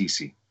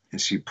Assisi. And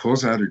she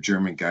pulls out her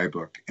German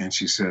guidebook and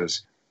she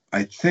says,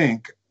 I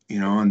think,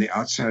 on the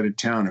outside of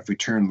town, if we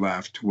turn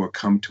left, we'll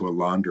come to a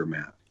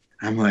laundromat.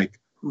 I'm like,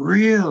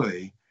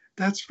 really?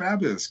 That's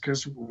fabulous,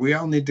 because we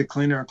all need to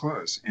clean our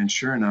clothes. And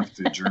sure enough,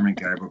 the German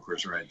guidebook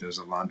was right. There's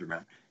a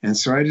laundromat. And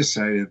so I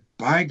decided,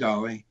 by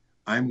golly,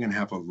 I'm going to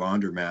have a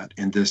laundromat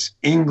in this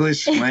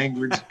English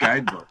language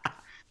guidebook.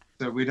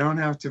 So we don't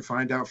have to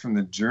find out from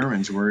the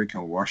Germans where we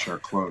can wash our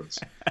clothes.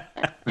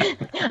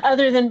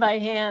 Other than by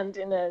hand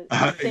in a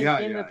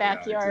sink in the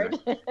backyard.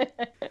 Yeah,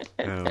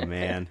 exactly. Oh,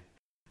 man.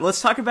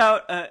 Let's talk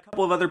about a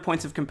couple of other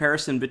points of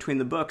comparison between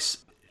the books.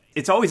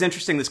 It's always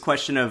interesting, this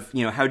question of,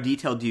 how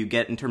detailed do you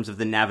get in terms of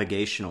the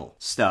navigational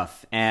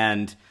stuff?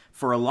 And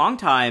for a long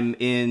time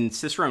in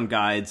Cicerone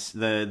guides,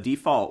 the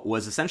default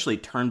was essentially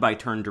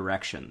turn-by-turn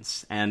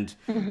directions. And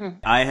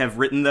I have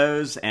written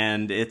those,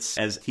 and it's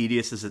as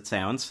tedious as it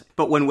sounds.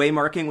 But when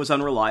waymarking was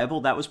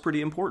unreliable, that was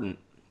pretty important.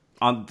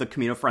 On the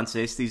Camino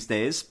Francés these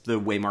days, the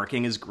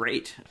waymarking is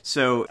great.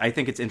 So I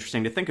think it's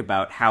interesting to think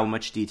about how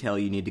much detail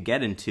you need to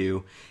get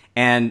into.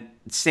 And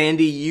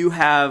Sandy, you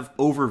have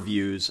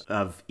overviews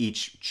of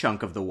each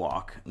chunk of the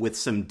walk with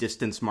some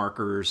distance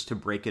markers to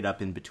break it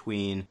up in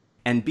between.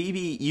 And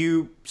Beebe,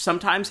 you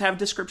sometimes have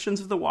descriptions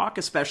of the walk,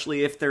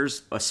 especially if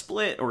there's a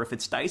split or if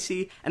it's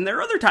dicey. And there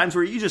are other times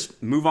where you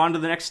just move on to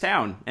the next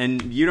town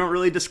and you don't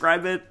really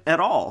describe it at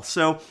all.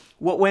 So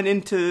what went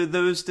into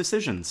those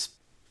decisions?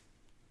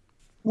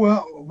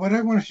 Well, what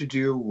I wanted to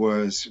do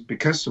was,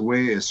 because the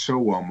way is so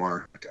well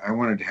marked, I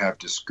wanted to have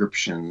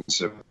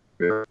descriptions of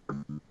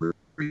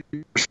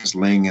persons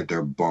laying at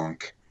their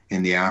bunk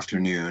in the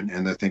afternoon,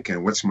 and they're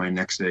thinking, what's my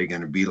next day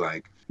going to be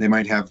like? They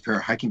might have a pair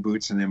of hiking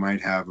boots and they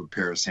might have a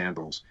pair of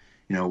sandals.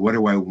 What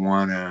do I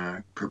want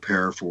to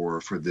prepare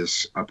for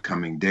this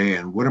upcoming day?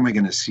 And what am I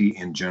going to see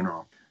in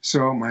general?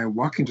 So my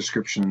walking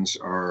descriptions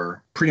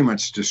are pretty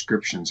much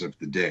descriptions of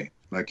the day.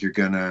 Like you're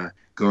going to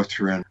go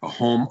through a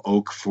home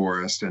oak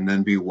forest and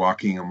then be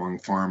walking among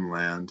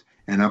farmland.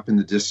 And up in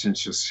the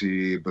distance, you'll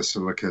see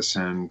Basilica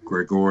San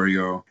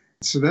Gregorio.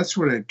 So that's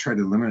what I try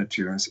to limit it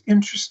to. And it's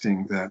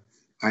interesting that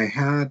I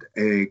had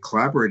a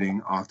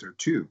collaborating author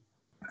too,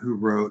 who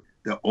wrote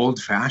the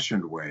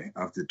old-fashioned way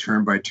of the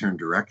turn-by-turn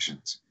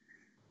directions.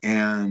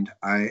 And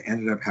I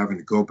ended up having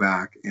to go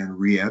back and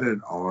re-edit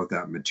all of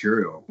that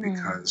material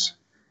because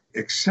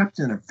except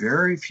in a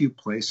very few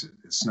places,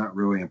 it's not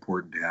really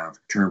important to have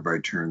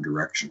turn-by-turn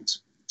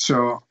directions.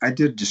 So I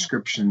did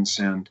descriptions,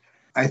 and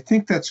I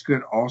think that's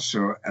good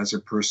also as a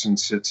person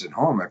sits at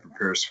home and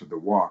prepares for the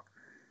walk.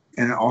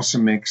 And it also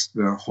makes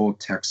the whole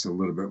text a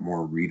little bit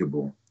more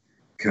readable,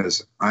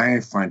 because I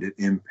find it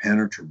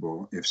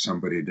impenetrable if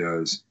somebody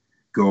does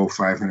go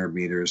 500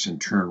 meters and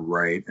turn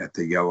right at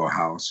the yellow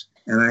house.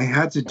 And I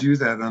had to do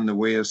that on the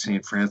Way of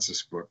St.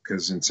 Francis book,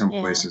 because in some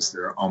places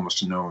there are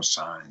almost no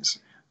signs.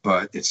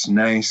 But it's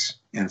nice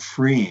and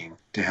freeing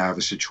to have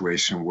a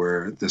situation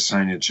where the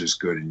signage is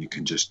good and you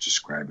can just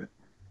describe it.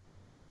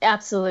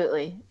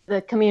 Absolutely.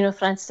 The Camino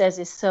Francés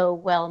is so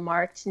well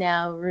marked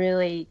now,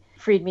 really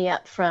freed me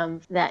up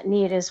from that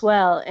need as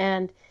well.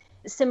 And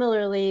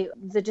similarly,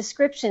 the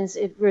descriptions,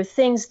 it were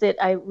things that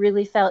I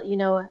really felt,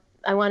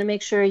 I want to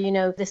make sure,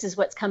 this is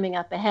what's coming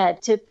up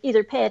ahead, to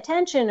either pay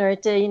attention or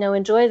to,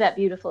 enjoy that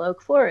beautiful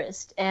oak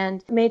forest,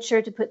 and made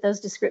sure to put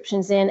those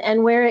descriptions in.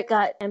 And where it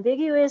got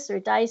ambiguous or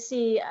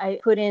dicey, I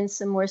put in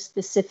some more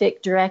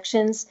specific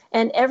directions.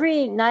 And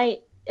every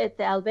night at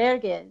the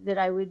albergue that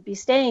I would be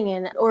staying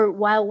in, or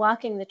while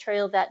walking the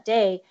trail that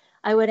day,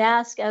 I would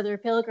ask other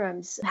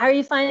pilgrims, how are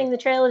you finding the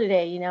trail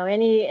today?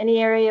 Any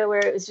area where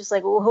it was just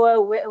like,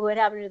 whoa, what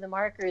happened to the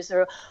markers?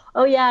 Or,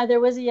 oh yeah, there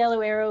was a yellow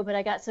arrow, but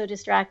I got so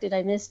distracted,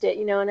 I missed it.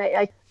 And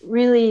I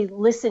really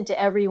listened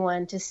to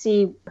everyone to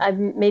see, I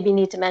maybe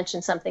need to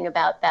mention something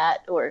about that.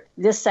 Or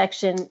this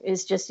section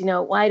is just,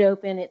 wide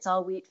open. It's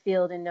all wheat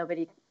field and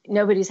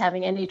nobody's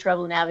having any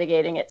trouble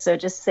navigating it. So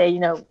just say,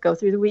 go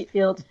through the wheat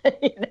field,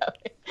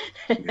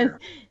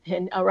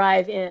 and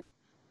arrive in.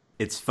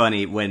 It's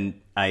funny when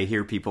I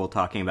hear people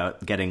talking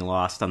about getting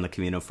lost on the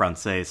Camino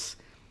Francés.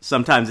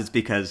 Sometimes it's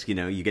because,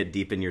 you get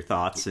deep in your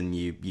thoughts and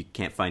you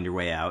can't find your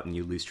way out and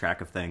you lose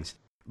track of things.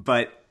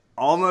 But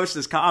almost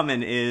as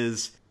common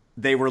is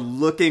they were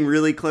looking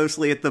really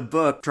closely at the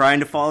book,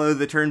 trying to follow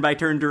the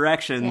turn-by-turn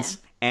directions.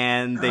 Yeah.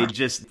 And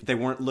they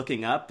weren't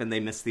looking up and they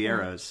missed the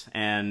arrows.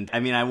 And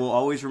I will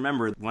always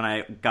remember when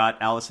I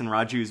got Alison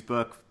Raju's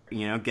book,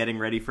 getting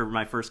ready for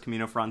my first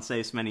Camino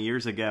Francés many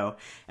years ago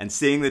and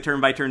seeing the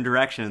turn-by-turn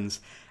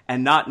directions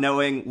and not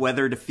knowing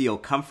whether to feel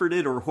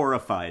comforted or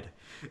horrified.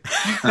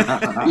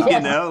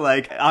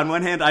 On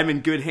one hand, I'm in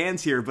good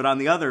hands here, but on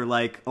the other,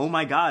 oh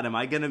my God, am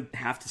I going to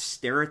have to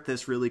stare at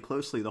this really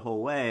closely the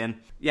whole way? And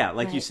yeah,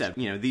 like you said,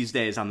 these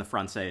days on the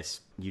Francés,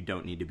 you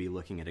don't need to be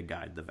looking at a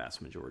guide the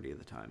vast majority of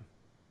the time.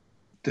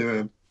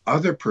 The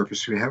other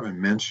purpose we haven't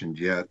mentioned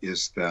yet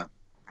is that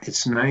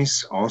it's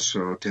nice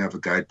also to have a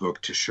guidebook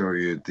to show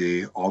you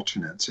the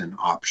alternates and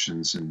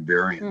options and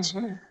variants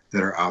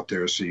that are out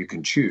there so you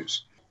can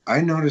choose.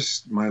 I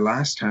noticed my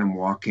last time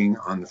walking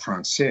on the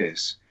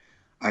Francés,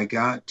 I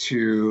got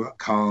to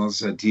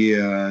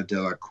Calzadilla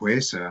de la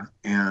Cuesa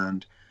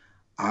and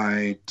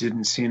I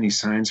didn't see any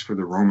signs for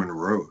the Roman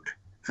road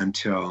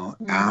until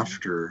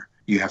after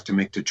you have to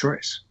make the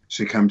choice.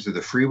 So you come to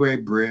the freeway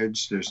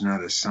bridge, there's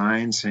not a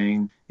sign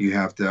saying you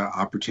have the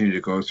opportunity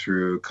to go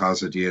through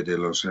Calzadilla de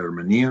los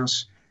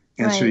Hermanos.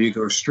 And so you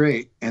go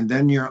straight, and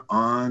then you're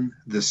on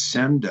the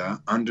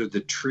senda under the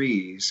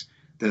trees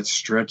that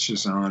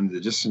stretches on the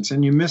distance,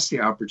 and you miss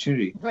the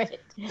opportunity. Right.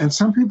 And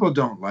some people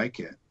don't like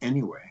it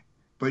anyway,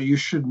 but you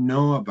should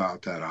know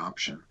about that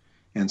option.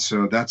 And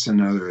so that's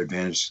another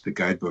advantage to the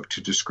guidebook,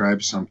 to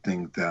describe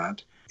something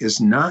that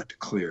is not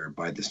clear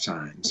by the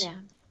signs. Yeah.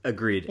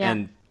 Agreed. Yeah.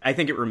 And I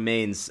think it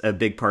remains a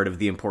big part of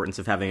the importance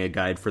of having a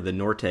guide for the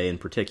Norte in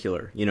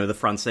particular. The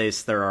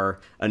Francés, there are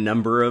a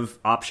number of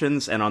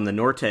options, and on the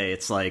Norte,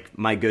 it's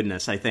my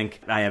goodness, I think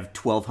I have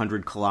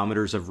 1,200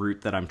 kilometers of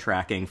route that I'm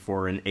tracking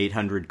for an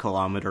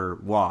 800-kilometer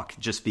walk,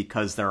 just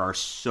because there are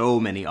so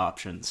many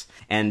options.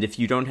 And if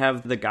you don't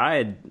have the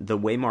guide, the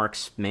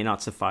waymarks may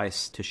not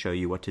suffice to show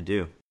you what to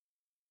do.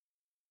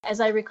 As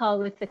I recall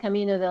with the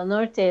Camino del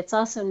Norte, it's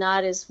also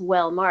not as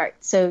well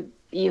marked, so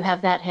you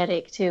have that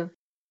headache too.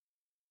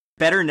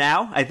 Better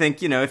now. I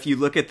think, if you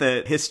look at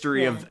the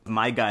history of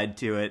my guide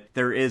to it,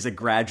 there is a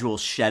gradual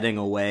shedding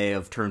away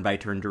of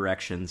turn-by-turn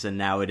directions, and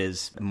now it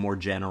is more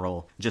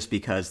general just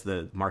because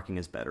the marking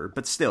is better.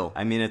 But still,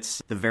 I mean,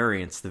 it's the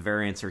variants. The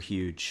variants are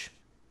huge.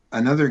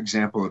 Another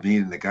example of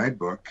needing the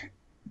guidebook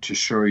to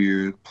show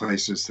you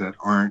places that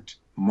aren't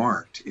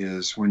marked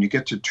is when you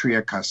get to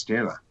Tria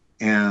Castela,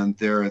 and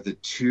there are the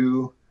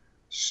two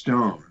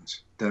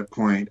stones that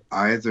point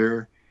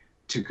either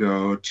to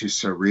go to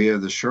Sarria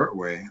the short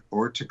way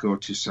or to go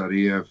to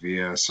Sarria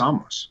via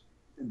Samos.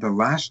 The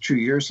last 2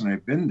 years when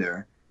I've been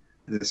there,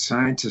 the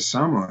sign to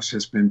Samos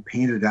has been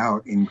painted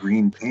out in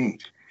green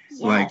paint.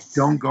 Yes. Like,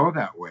 don't go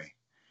that way.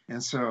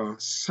 And so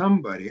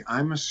somebody,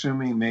 I'm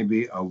assuming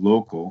maybe a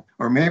local,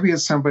 or maybe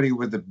it's somebody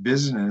with a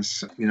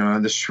business,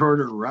 on the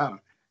shorter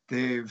route,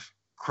 they've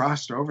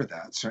crossed over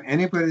that. So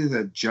anybody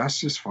that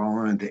just is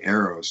following the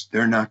arrows,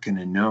 they're not going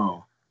to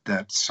know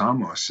that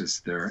Samos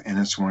is there, and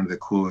it's one of the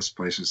coolest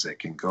places they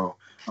can go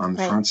on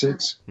the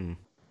Francés.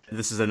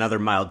 This is another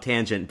mild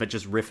tangent, but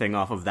just riffing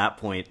off of that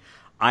point,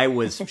 I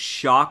was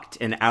shocked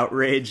and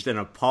outraged and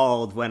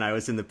appalled when I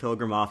was in the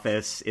pilgrim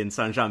office in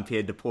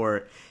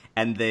Saint-Jean-Pied-de-Port,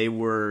 and they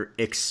were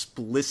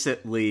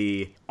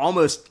explicitly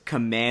almost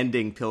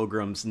commanding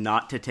pilgrims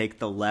not to take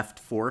the left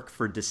fork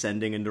for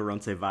descending into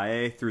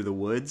Roncesvalles through the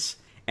woods,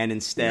 and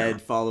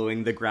instead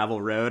following the gravel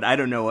road. I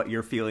don't know what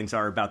your feelings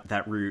are about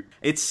that route.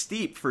 It's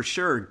steep for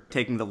sure,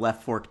 taking the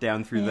left fork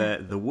down through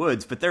the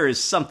woods, but there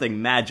is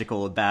something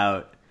magical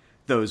about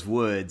those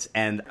woods.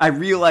 And I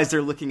realize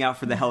they're looking out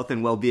for the health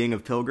and well-being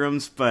of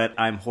pilgrims, but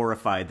I'm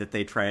horrified that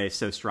they try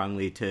so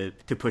strongly to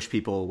push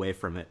people away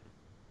from it.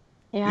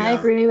 Yeah, I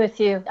agree with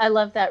you. I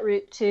love that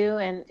route too.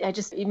 And I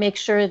just make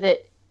sure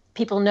that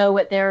people know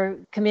what they're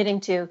committing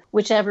to,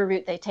 whichever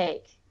route they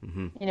take.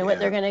 Mm-hmm. What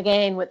they're going to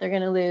gain, what they're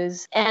going to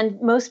lose.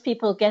 And most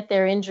people get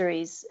their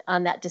injuries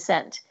on that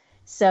descent.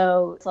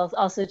 So I'll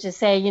also just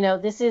say,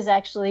 this is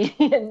actually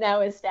a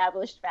now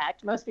established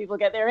fact. Most people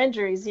get their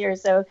injuries here.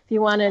 So if you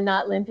want to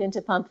not limp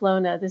into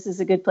Pamplona, this is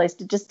a good place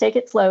to just take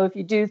it slow if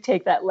you do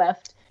take that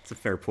left. It's a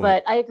fair point.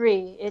 But I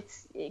agree.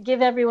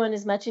 Give everyone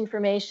as much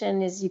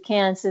information as you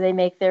can so they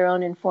make their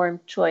own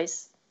informed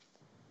choice.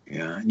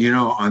 Yeah.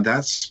 On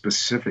that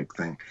specific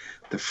thing,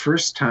 the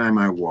first time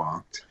I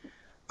walked,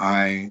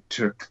 I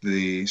took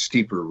the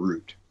steeper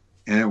route,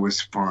 and it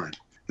was fun.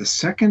 The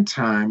second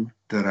time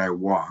that I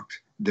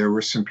walked, there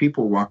were some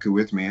people walking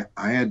with me.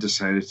 I had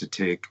decided to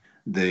take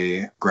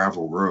the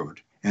gravel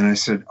road, and I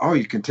said, oh,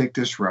 you can take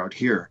this route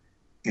here,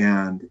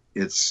 and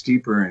it's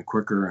steeper and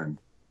quicker,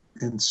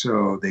 and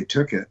so they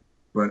took it.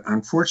 But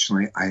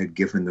unfortunately, I had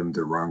given them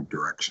the wrong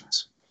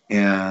directions.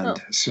 And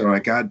so I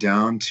got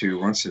down to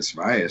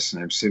Roncesvalles,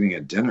 and I'm sitting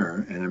at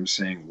dinner, and I'm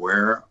saying,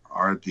 where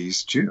are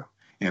these two?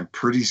 And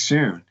pretty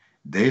soon,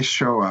 they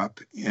show up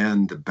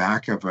in the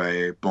back of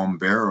a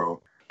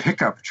bombero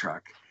pickup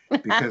truck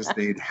because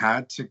they'd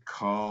had to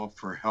call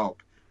for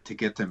help to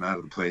get them out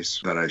of the place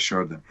that I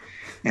showed them.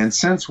 And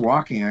since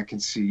walking, I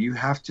can see you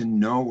have to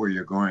know where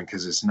you're going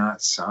because it's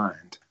not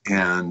signed.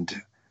 And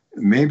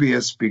maybe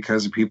it's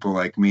because of people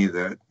like me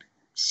that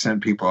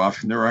sent people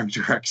off in the wrong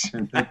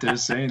direction that they're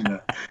saying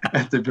that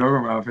at the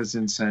pilgrim office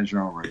in Saint-Jean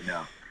right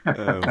now.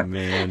 Oh,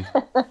 man.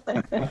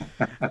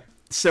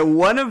 So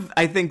one of,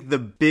 I think, the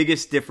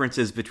biggest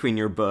differences between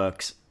your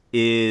books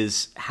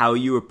is how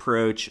you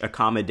approach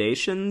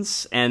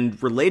accommodations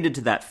and related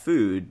to that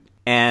food.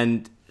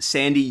 And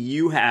Sandy,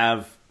 you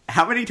have,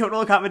 how many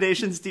total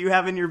accommodations do you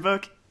have in your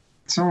book?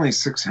 It's only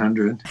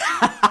 600.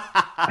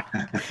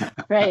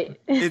 Right.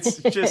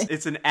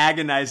 It's an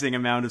agonizing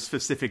amount of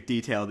specific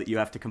detail that you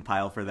have to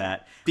compile for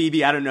that.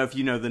 Beebe, I don't know if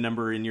you know the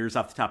number in yours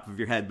off the top of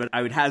your head, but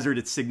I would hazard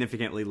it's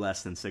significantly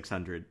less than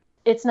 600.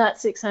 It's not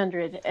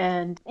 600.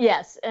 And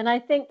yes, and I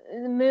think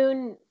the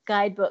Moon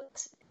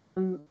guidebooks,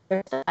 the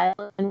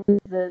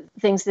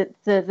things that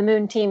the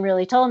Moon team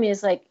really told me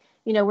is like,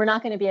 we're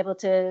not going to be able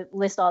to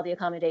list all the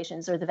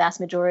accommodations or the vast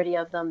majority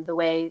of them the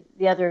way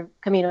the other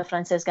Camino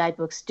Francés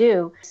guidebooks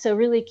do. So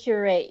really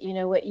curate,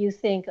 what you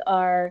think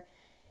are,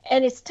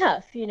 and it's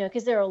tough,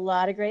 because there are a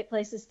lot of great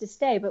places to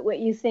stay, but what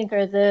you think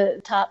are the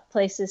top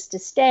places to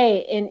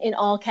stay in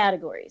all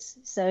categories.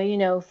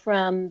 So,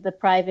 from the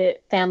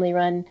private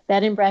family-run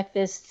bed and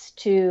breakfasts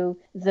to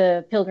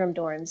the pilgrim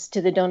dorms,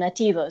 to the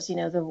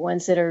donativos, the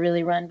ones that are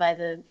really run by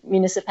the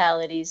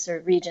municipalities or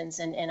regions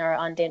and are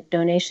on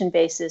donation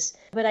basis.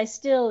 But I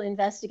still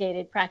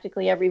investigated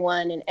practically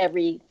everyone in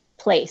every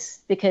place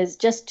because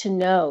just to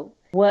know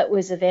what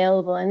was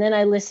available. And then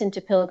I listened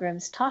to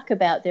pilgrims talk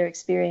about their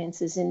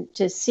experiences and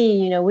to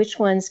see, which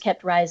ones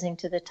kept rising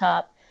to the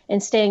top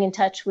and staying in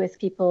touch with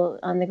people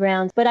on the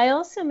ground. But I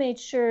also made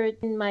sure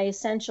in my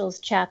essentials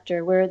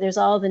chapter where there's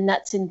all the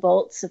nuts and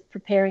bolts of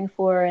preparing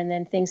for and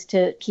then things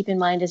to keep in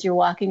mind as you're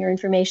walking or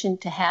information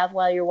to have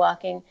while you're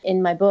walking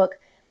in my book,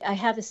 I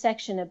have a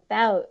section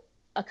about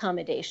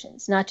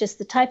accommodations, not just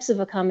the types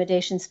of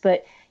accommodations,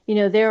 but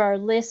there are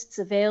lists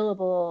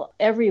available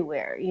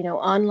everywhere,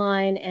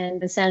 online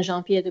and in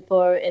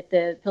Saint-Jean-Pied-de-Port at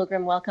the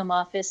Pilgrim Welcome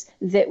Office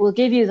that will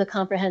give you the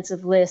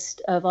comprehensive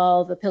list of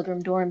all the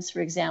pilgrim dorms,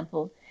 for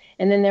example.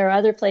 And then there are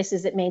other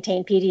places that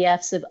maintain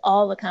PDFs of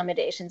all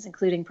accommodations,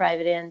 including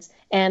private inns.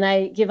 And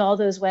I give all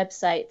those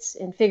websites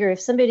and figure if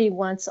somebody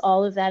wants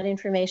all of that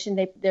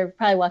information, they're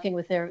probably walking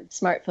with their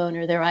smartphone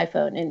or their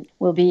iPhone and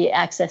will be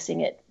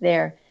accessing it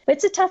there. But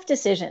it's a tough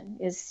decision,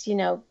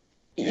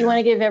 you want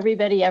to give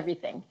everybody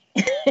everything.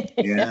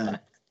 Yeah.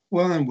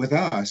 Well, and with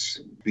us,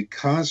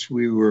 because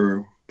we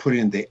were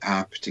putting the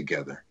app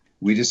together,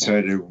 we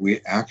decided we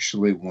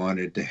actually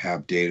wanted to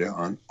have data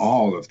on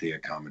all of the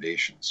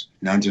accommodations,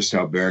 not just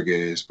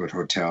albergues, but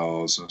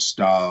hotels,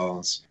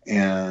 hostels,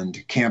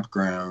 and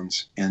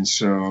campgrounds. And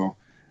so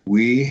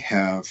we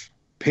have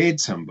paid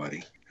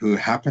somebody who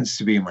happens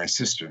to be my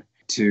sister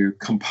to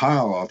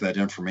compile all that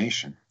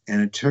information.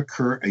 And it took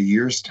her a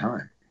year's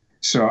time.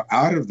 So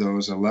out of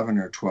those 11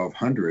 or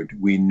 1,200,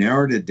 we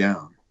narrowed it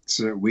down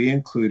so that we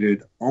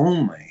included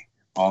only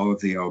all of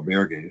the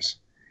albergues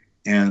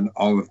and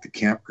all of the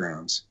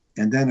campgrounds,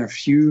 and then a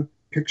few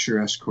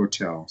picturesque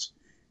hotels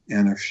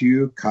and a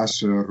few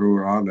casa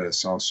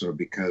rurales also,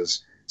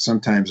 because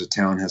sometimes a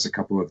town has a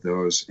couple of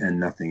those and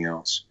nothing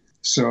else.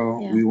 So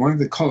we wanted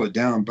to cull it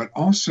down, but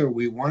also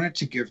we wanted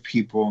to give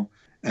people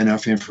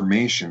enough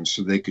information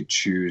so they could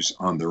choose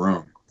on their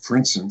own. For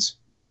instance,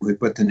 we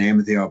put the name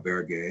of the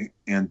albergue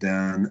and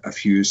then a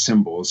few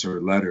symbols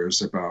or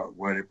letters about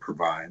what it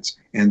provides,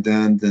 and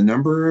then the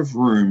number of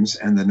rooms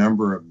and the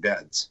number of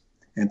beds.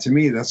 And to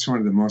me, that's one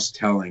of the most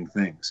telling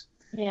things.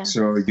 Yeah.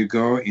 So you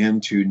go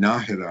into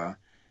Nájera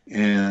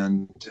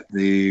and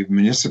the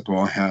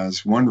municipal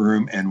has 1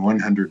 room and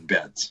 100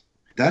 beds.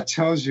 That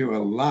tells you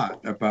a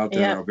lot about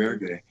their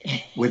albergue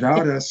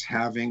without us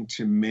having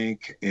to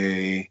make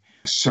a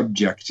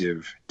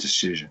subjective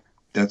decision.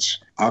 That's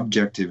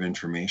objective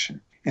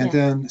information. And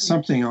then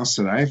something else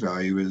that I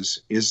value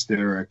is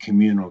there a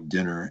communal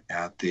dinner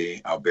at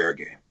the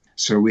albergue?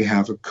 So we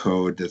have a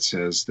code that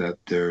says that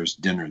there's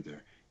dinner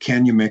there.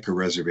 Can you make a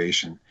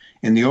reservation?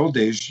 In the old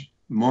days,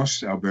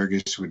 most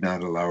albergues would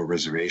not allow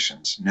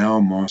reservations. Now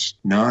most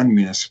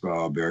non-municipal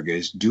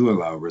albergues do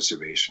allow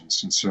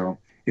reservations. And so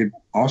it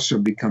also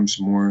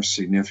becomes more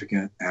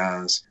significant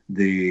as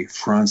the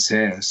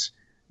Francés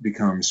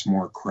becomes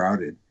more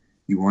crowded.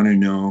 You want to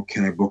know,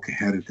 can I book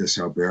ahead at this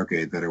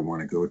albergue that I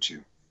want to go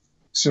to?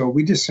 So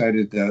we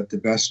decided that the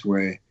best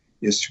way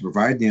is to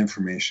provide the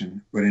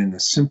information, but in a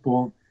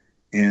simple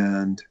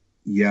and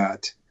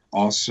yet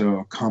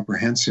also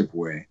comprehensive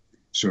way,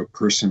 so a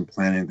person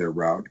planning their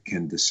route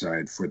can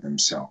decide for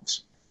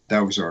themselves.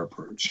 That was our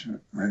approach.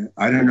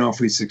 I don't know if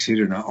we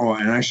succeeded or not. Oh,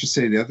 and I should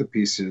say the other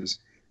piece is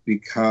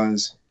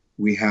because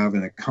we have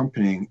an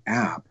accompanying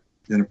app,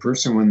 then a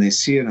person, when they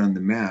see it on the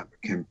map,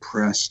 can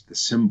press the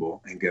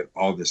symbol and get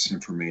all this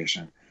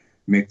information,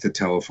 make the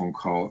telephone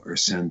call or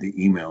send the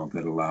email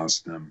that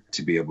allows them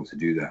to be able to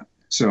do that.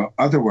 So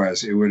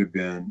otherwise, it would have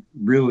been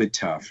really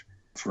tough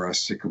for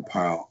us to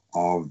compile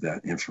all of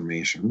that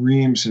information,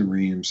 reams and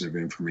reams of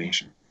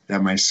information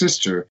that my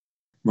sister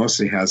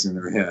mostly has in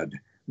her head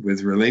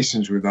with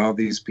relations with all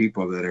these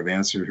people that have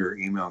answered her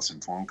emails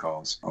and phone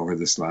calls over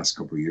this last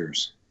couple of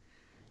years.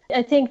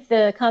 I think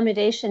the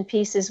accommodation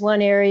piece is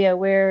one area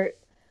where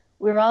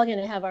we're all going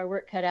to have our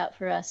work cut out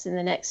for us in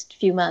the next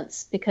few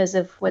months because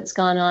of what's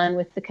gone on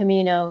with the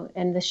Camino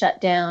and the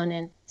shutdown.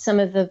 And some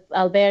of the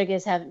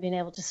albergues haven't been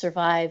able to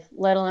survive,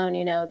 let alone,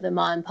 the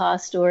ma and pa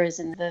stores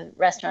and the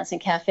restaurants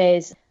and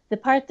cafes. The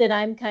part that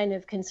I'm kind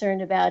of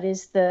concerned about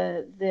is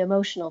the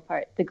emotional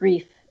part, the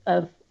grief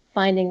of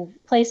finding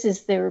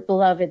places that were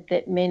beloved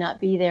that may not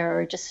be there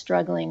or just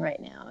struggling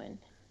right now.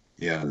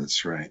 Yeah,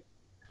 that's right.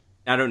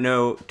 I don't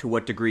know to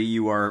what degree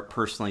you are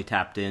personally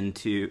tapped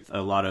into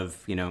a lot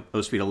of,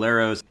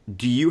 hospitaleros.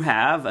 Do you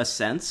have a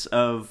sense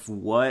of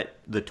what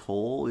the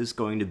toll is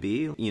going to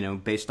be,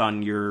 based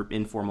on your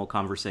informal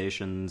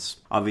conversations?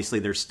 Obviously,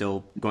 there's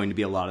still going to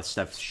be a lot of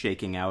stuff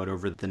shaking out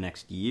over the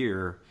next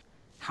year.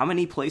 How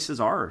many places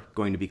are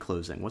going to be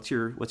closing? What's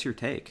your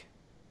take?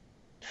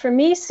 For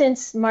me,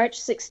 since March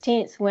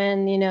 16th,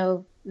 when,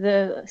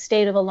 the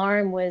state of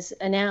alarm was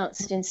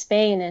announced in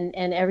Spain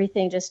and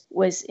everything just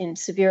was in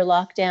severe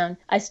lockdown,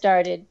 I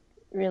started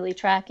really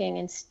tracking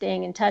and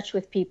staying in touch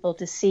with people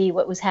to see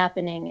what was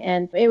happening.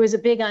 And it was a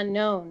big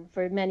unknown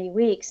for many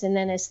weeks. And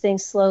then as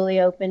things slowly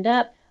opened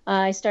up,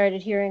 I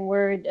started hearing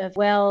word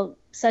of,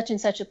 such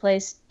and such a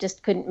place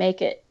just couldn't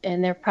make it.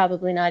 And they're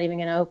probably not even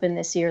going to open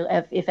this year,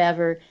 if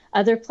ever.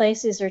 Other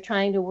places are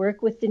trying to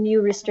work with the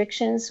new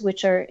restrictions,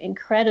 which are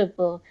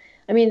incredible.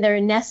 I mean,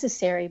 they're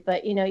necessary,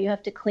 but, you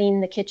have to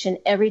clean the kitchen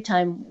every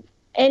time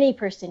any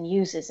person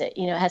uses it.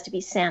 It has to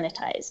be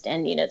sanitized.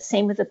 And,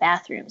 same with the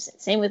bathrooms,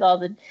 same with all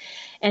the.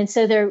 And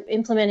so they're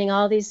implementing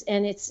all these,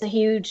 and it's a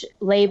huge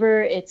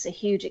labor. It's a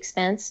huge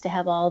expense to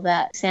have all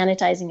that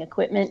sanitizing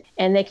equipment.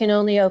 And they can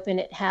only open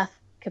at half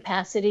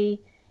capacity,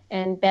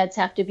 and beds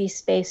have to be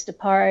spaced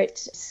apart.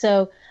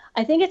 So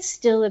I think it's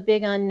still a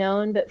big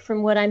unknown, but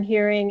from what I'm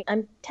hearing,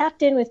 I'm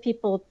tapped in with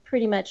people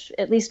pretty much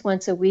at least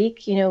once a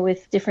week,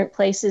 with different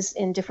places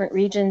in different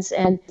regions.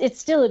 And it's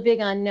still a big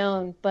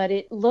unknown, but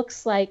it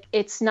looks like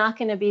it's not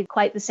going to be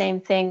quite the same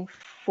thing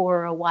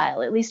for a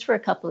while, at least for a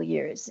couple of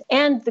years.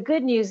 And the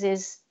good news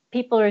is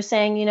people are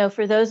saying,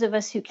 for those of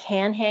us who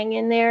can hang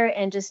in there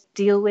and just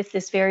deal with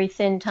this very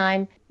thin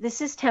time,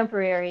 this is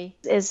temporary.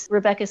 As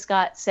Rebecca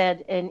Scott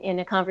said in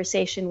a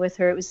conversation with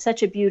her, it was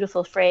such a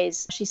beautiful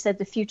phrase. She said,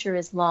 the future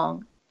is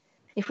long.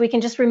 If we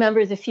can just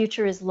remember the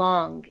future is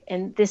long,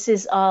 and this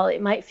is all,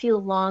 it might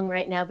feel long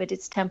right now, but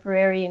it's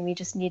temporary and we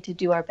just need to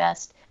do our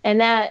best. And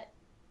that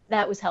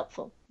was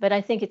helpful. But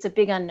I think it's a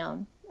big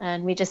unknown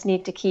and we just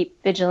need to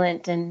keep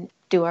vigilant and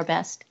do our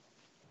best.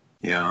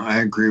 Yeah, I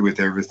agree with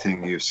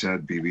everything you've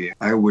said, Beebe.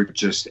 I would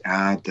just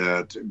add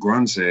that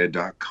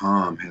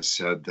Gronze.com has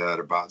said that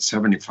about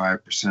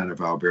 75% of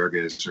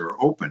albergues are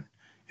open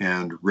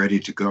and ready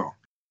to go.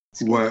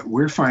 What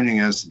we're finding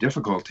as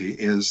difficulty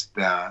is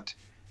that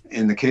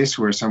in the case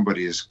where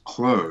somebody is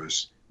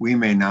closed, we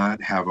may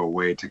not have a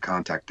way to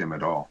contact them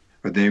at all,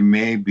 or they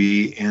may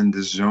be in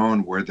the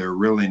zone where they're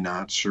really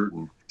not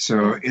certain.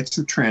 So it's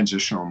a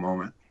transitional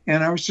moment.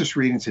 And I was just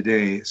reading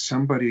today,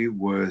 somebody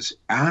was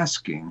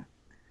asking,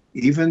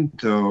 even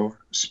though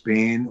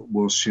Spain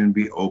will soon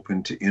be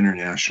open to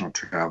international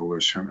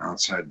travelers from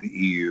outside the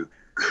EU,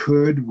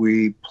 could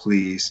we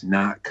please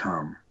not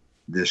come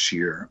this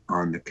year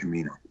on the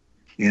Camino?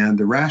 And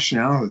the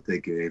rationale that they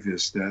gave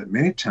is that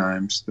many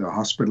times the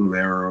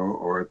hospitalero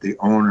or the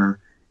owner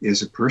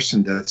is a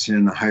person that's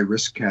in a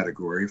high-risk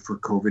category for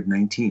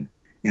COVID-19.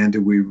 And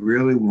do we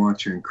really want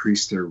to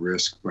increase their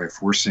risk by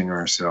forcing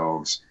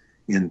ourselves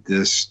in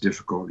this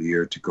difficult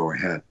year to go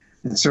ahead?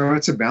 And so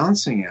it's a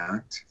balancing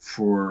act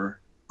for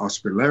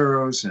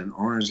hospitaleros and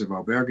owners of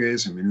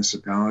albergues and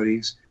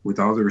municipalities with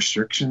all the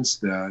restrictions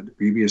that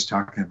Beebe is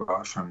talking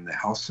about from the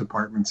health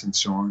departments and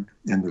so on,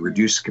 and the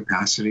reduced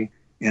capacity.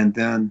 And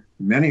then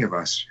many of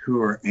us who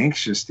are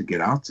anxious to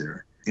get out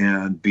there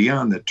and be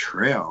on the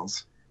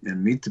trails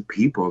and meet the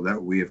people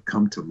that we have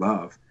come to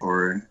love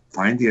or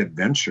find the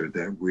adventure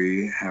that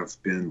we have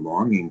been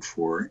longing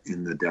for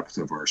in the depth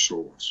of our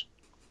souls.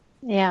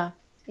 Yeah.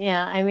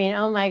 I mean,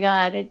 oh my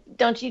God,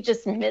 don't you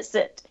just miss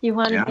it? You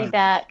want to be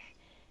back.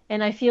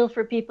 And I feel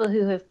for people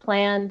who have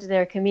planned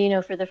their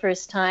Camino for the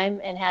first time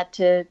and had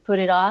to put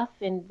it off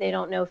and they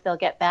don't know if they'll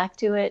get back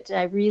to it.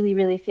 I really,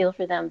 really feel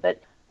for them.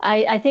 But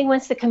I think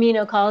once the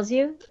Camino calls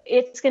you,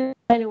 it's going to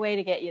find a way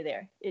to get you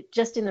there,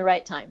 just in the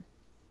right time.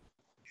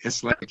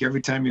 It's like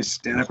every time you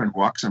stand up and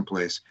walk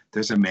someplace,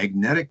 there's a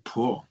magnetic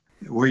pull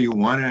where you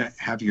want to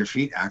have your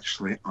feet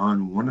actually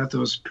on one of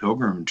those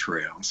pilgrim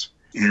trails.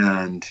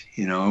 And,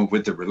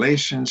 with the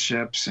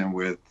relationships and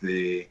with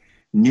the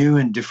new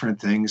and different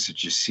things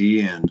that you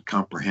see and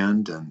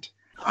comprehend. And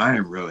I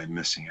am really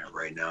missing it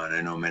right now. And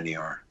I know many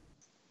are.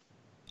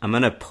 I'm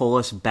going to pull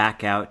us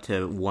back out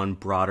to one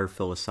broader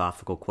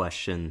philosophical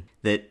question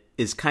that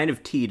is kind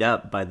of teed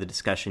up by the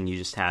discussion you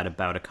just had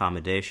about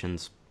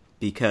accommodations.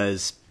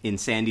 Because in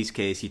Sandy's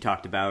case, you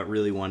talked about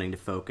really wanting to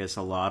focus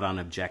a lot on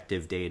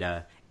objective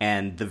data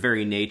and the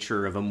very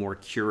nature of a more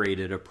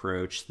curated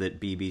approach that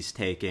Beebe's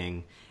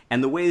taking.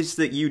 And the ways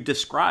that you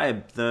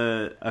describe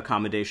the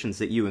accommodations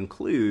that you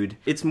include,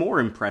 it's more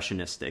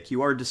impressionistic.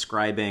 You are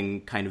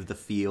describing kind of the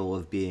feel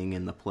of being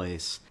in the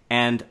place.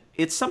 And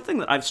it's something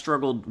that I've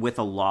struggled with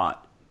a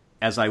lot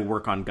as I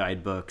work on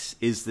guidebooks,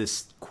 is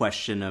this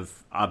question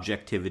of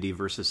objectivity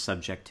versus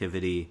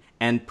subjectivity.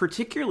 And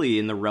particularly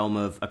in the realm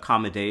of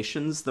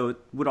accommodations, though it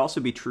would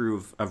also be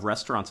true of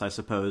restaurants, I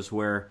suppose,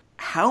 where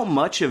how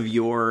much of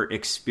your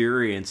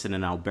experience in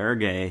an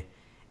albergue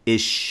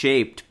is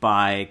shaped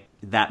by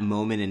that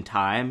moment in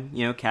time,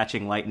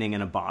 catching lightning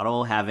in a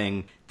bottle,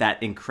 having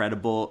that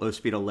incredible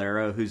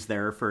hospitalero who's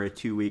there for a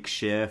 2-week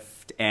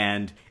shift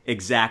and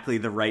exactly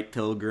the right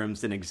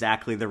pilgrims and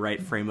exactly the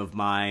right frame of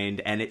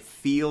mind, and it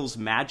feels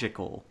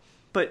magical.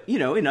 But,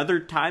 in other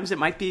times it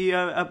might be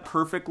a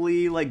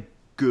perfectly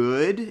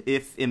good,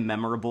 if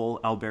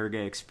immemorable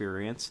albergue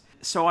experience.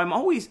 So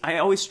I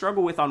always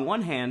struggle with, on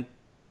one hand,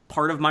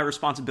 part of my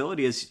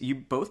responsibility, as you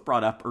both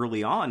brought up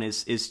early on,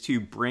 is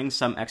to bring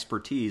some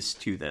expertise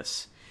to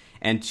this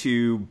and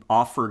to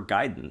offer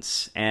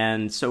guidance.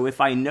 And so if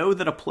I know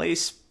that a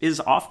place is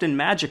often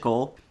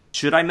magical,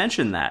 should I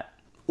mention that?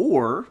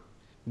 Or,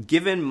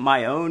 given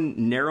my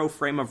own narrow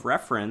frame of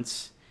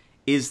reference,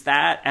 is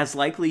that as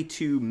likely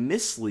to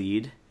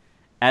mislead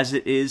as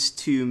it is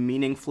to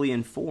meaningfully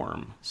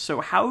inform?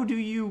 So how do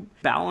you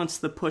balance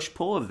the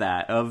push-pull of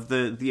that, of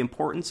the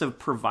importance of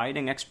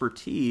providing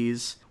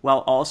expertise while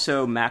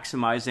also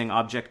maximizing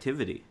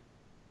objectivity?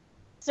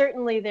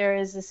 Certainly there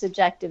is a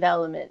subjective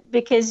element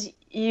because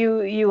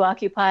you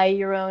occupy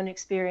your own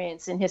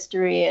experience in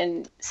history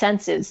and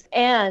senses,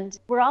 and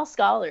we're all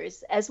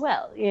scholars as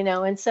well,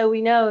 and so we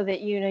know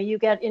that you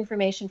get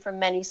information from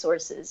many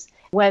sources,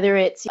 whether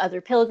it's other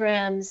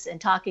pilgrims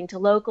and talking to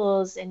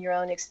locals and your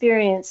own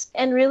experience,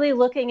 and really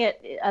looking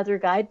at other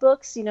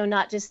guidebooks,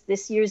 not just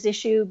this year's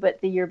issue but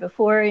the year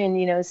before,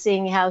 and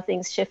seeing how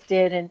things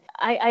shifted. And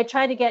I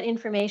try to get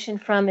information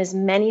from as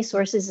many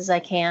sources as I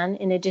can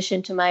in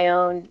addition to my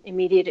own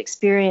immediate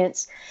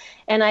experience.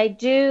 And I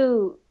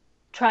do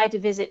try to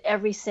visit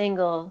every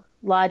single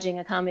lodging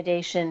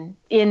accommodation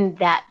in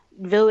that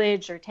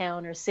village or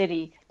town or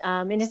city.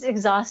 And it's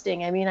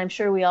exhausting. I mean, I'm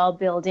sure we all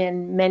build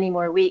in many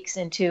more weeks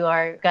into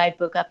our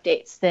guidebook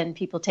updates than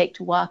people take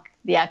to walk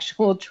the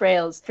actual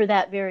trails for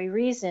that very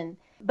reason.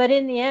 But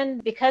in the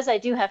end, because I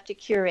do have to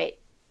curate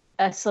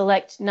a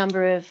select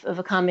number of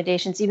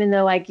accommodations, even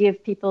though I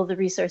give people the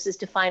resources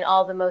to find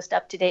all the most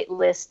up-to-date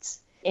lists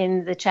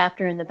in the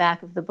chapter in the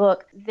back of the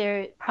book,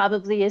 there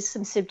probably is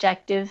some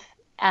subjective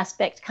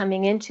aspect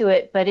coming into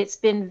it, but it's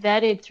been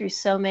vetted through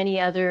so many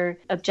other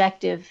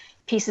objective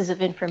pieces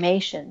of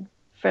information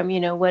from,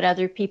 what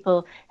other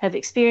people have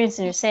experienced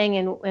and are saying,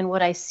 and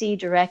what I see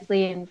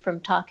directly and from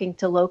talking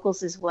to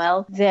locals as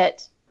well,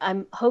 that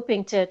I'm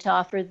hoping to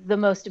offer the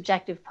most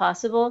objective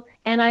possible.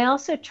 And I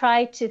also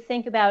try to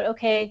think about,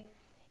 okay,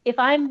 if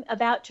I'm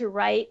about to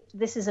write,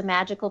 this is a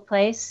magical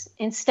place,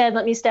 instead,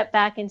 let me step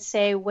back and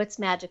say, what's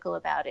magical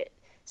about it?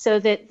 So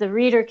that the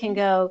reader can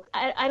go,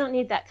 I don't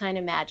need that kind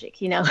of magic,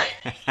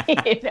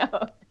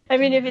 I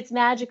mean, if it's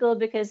magical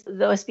because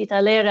the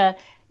hospitalera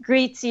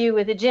greets you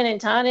with a gin and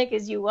tonic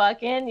as you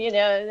walk in,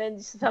 and then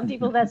some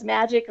people that's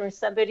magic, or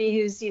somebody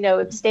who's,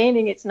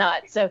 abstaining, it's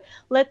not. So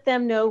let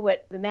them know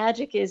what the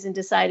magic is and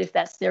decide if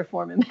that's their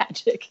form of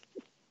magic.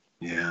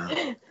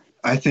 Yeah,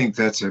 I think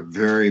that's a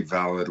very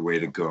valid way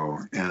to go.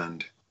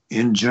 And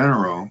in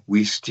general,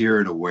 we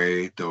steered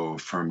away, though,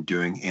 from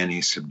doing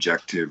any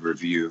subjective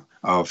review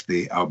of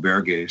the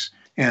albergues.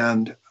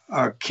 And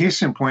a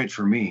case in point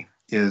for me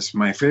is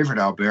my favorite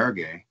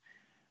albergue,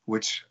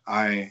 which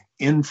I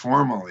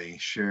informally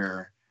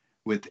share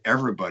with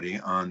everybody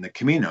on the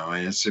Camino.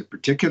 And it's a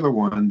particular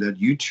one that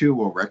you too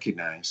will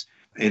recognize.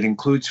 It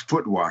includes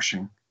foot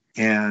washing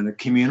and a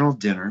communal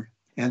dinner.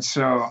 And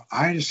so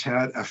I just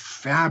had a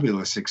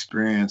fabulous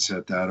experience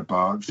at that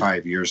about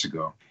 5 years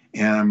ago.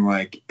 And I'm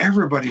like,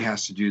 everybody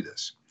has to do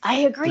this.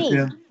 I agree.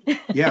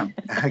 Yeah,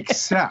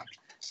 except.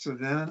 So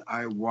then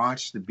I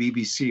watched the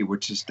BBC,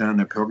 which has done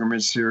a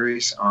pilgrimage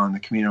series on the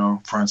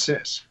Camino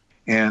Francés.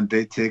 And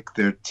they take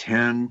their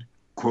 10,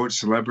 quote,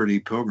 celebrity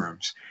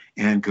pilgrims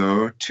and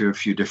go to a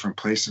few different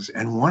places.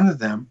 And one of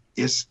them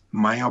is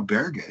my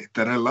albergue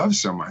that I love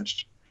so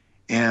much.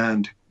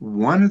 And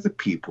one of the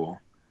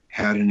people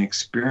had an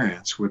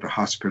experience with a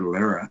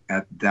hospitalera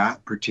at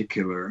that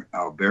particular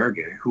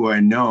albergue, who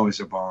I know is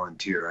a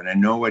volunteer, and I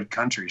know what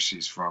country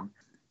she's from.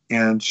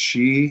 And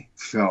she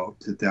felt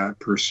that that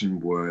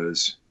person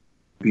was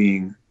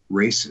being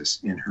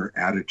racist in her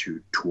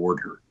attitude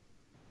toward her.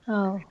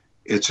 Oh.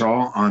 It's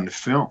all on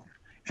film.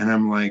 And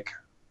I'm like,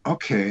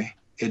 okay,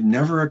 it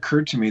never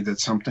occurred to me that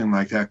something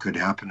like that could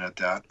happen at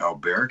that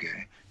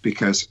albergue,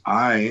 because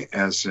I,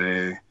 as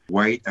a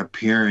white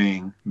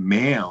appearing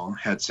male,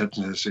 had such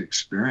an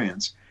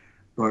experience.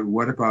 But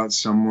what about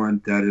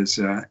someone that is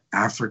an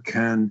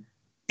African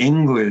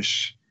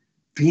English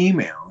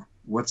female?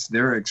 What's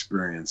their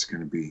experience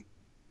going to be?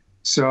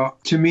 So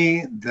to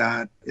me,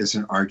 that is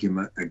an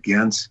argument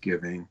against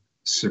giving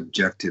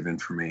subjective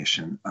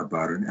information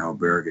about an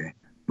albergue.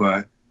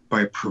 But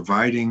by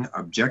providing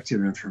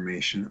objective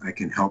information, I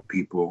can help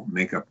people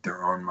make up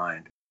their own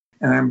mind.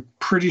 And I'm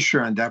pretty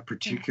sure on that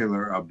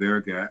particular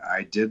albergue,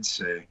 I did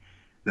say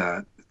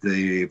that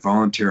the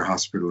volunteer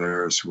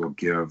hospitaleros will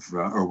give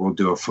or will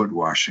do a foot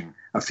washing,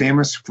 a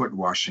famous foot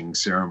washing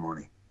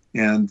ceremony.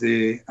 And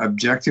the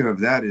objective of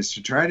that is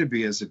to try to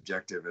be as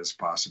objective as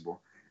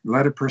possible.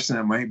 Let a person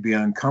that might be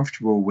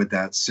uncomfortable with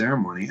that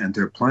ceremony, and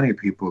there are plenty of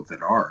people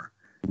that are,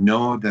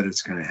 know that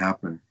it's going to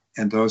happen.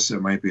 And those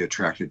that might be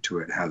attracted to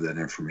it have that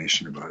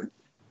information about it.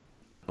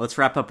 Let's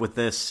wrap up with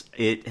this.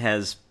 It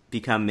has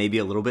become maybe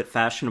a little bit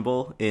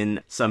fashionable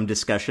in some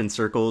discussion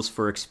circles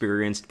for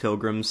experienced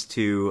pilgrims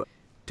to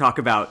talk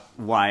about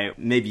why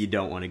maybe you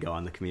don't want to go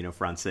on the Camino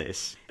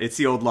Francés. It's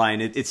the old line,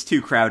 it's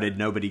too crowded,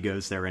 nobody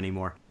goes there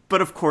anymore.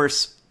 But of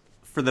course,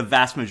 for the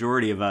vast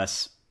majority of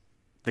us,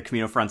 the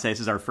Camino Francés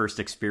is our first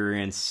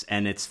experience,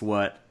 and it's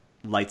what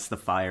lights the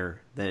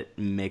fire that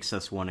makes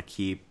us want to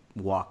keep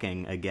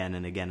walking again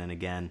and again and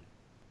again.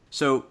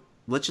 So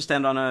let's just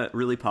end on a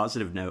really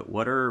positive note.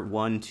 What are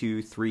 1,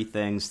 2, 3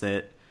 things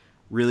that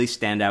really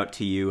stand out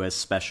to you as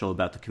special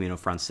about the Camino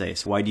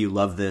Francés? Why do you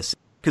love this?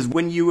 Because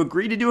when you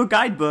agree to do a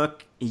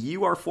guidebook,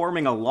 you are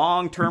forming a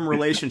long-term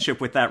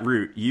relationship with that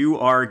route. You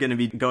are going to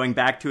be going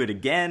back to it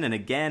again and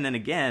again and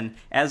again.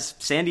 As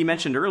Sandy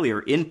mentioned earlier,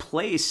 in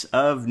place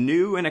of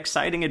new and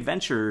exciting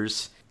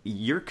adventures,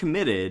 you're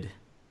committed.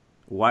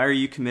 Why are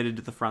you committed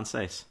to the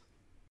Francés?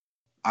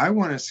 I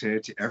want to say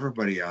to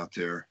everybody out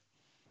there,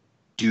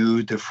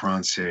 do the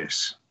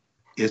Francés.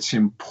 It's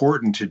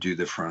important to do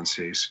the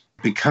Francés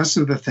because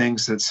of the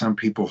things that some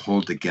people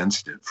hold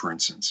against it. For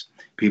instance,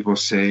 people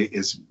say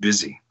it's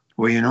busy.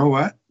 Well, you know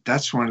what?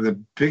 That's one of the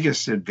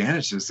biggest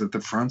advantages of the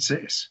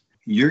Francés.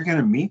 You're going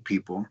to meet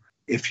people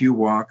if you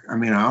walk. I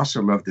mean, I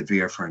also love the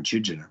Via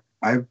Francigena.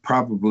 I've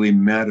probably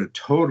met a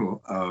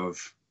total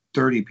of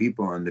 30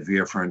 people on the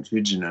Via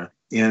Francigena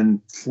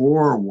in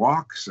 4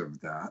 walks of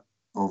that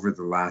over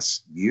the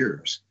last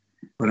years.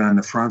 But on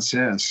the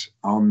Francés,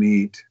 I'll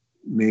meet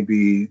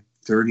maybe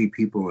 30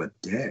 people a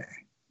day.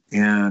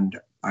 And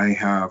I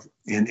have,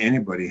 and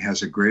anybody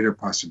has a greater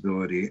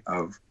possibility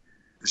of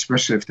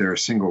especially if they're a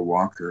single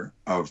walker,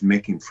 of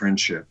making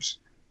friendships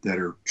that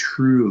are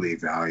truly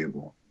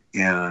valuable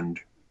and,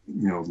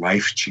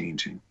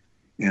 life-changing.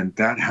 And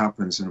that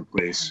happens in a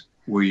place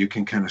where you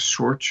can kind of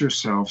sort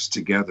yourselves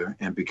together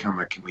and become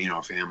a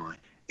Camino family.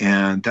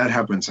 And that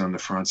happens on the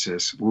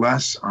Francés,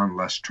 less on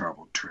less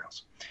traveled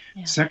trails.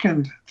 Yeah.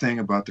 Second thing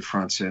about the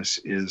Francés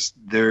is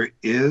there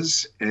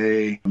is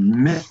a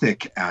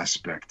mythic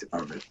aspect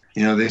of it.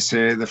 They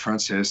say the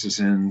Francés is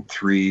in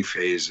 3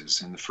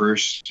 phases. And the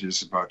first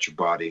is about your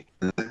body.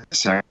 The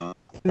second,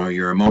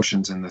 your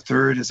emotions. And the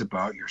third is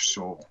about your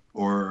soul.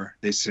 Or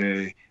they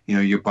say,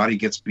 your body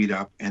gets beat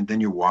up and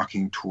then you're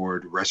walking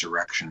toward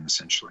resurrection,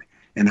 essentially.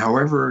 And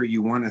however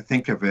you want to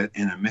think of it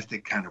in a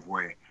mythic kind of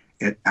way,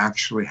 it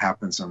actually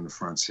happens on the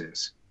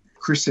Francés.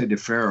 Cruce de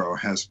Ferro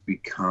has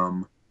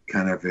become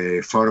kind of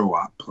a photo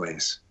op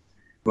place.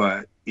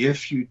 But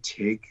if you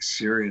take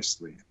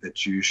seriously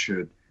that you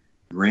should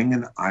bring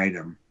an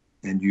item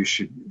and you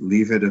should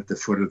leave it at the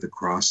foot of the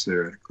cross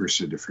there at Cruz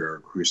de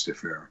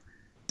Ferro,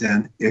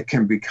 then it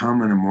can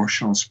become an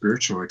emotional,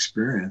 spiritual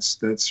experience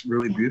that's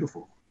really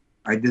beautiful.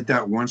 I did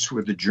that once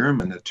with a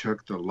German that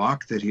took the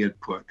lock that he had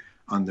put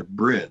on the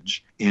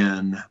bridge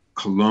in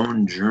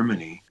Cologne,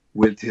 Germany,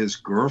 with his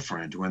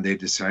girlfriend when they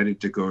decided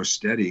to go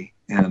steady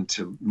and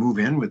to move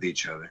in with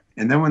each other.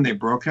 And then when they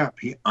broke up,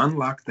 he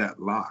unlocked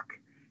that lock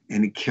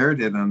and he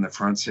carried it on the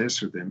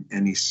Francés with him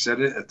and he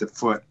set it at the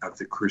foot of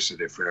the Cruz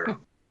de Ferro.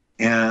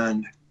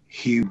 And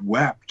he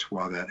wept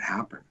while that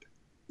happened.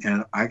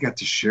 And I got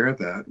to share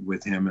that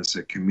with him as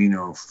a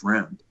Camino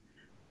friend.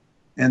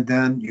 And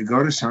then you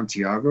go to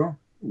Santiago,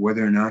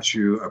 whether or not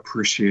you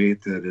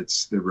appreciate that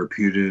it's the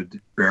reputed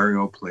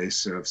burial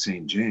place of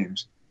St.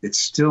 James, it's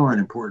still an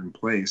important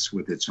place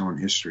with its own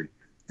history.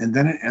 And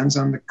then it ends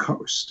on the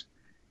coast.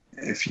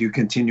 If you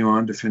continue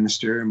on to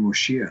Finisterre and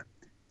Muxía,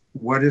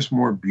 what is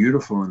more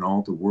beautiful in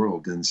all the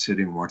world than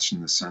sitting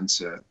watching the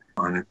sunset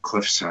on a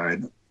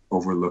cliffside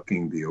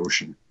overlooking the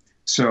ocean?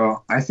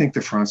 So I think the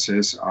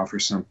Francés offer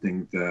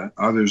something that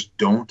others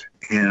don't.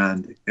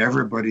 And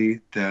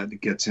everybody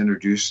that gets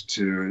introduced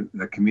to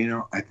the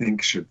Camino, I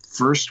think, should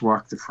first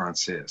walk the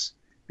Francés,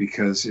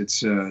 because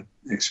it's an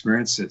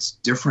experience that's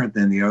different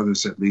than the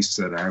others, at least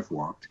that I've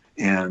walked.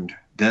 And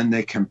then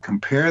they can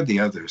compare the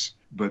others.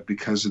 But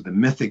because of the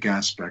mythic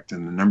aspect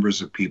and the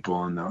numbers of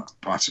people and the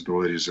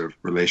possibilities of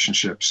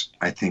relationships,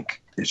 I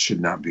think it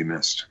should not be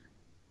missed.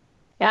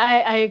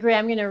 Yeah, I agree.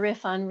 I'm going to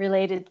riff on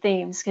related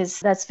themes because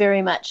that's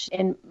very much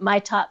in my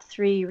top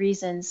 3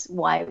 reasons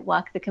why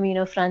walk the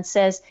Camino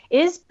Francés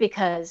is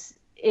because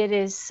it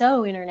is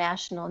so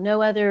international.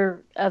 No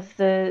other of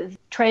the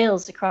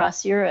trails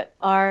across Europe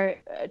are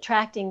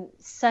attracting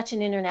such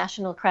an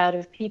international crowd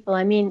of people.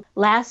 I mean,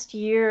 last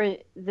year,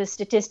 the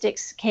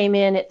statistics came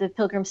in at the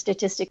Pilgrim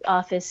Statistic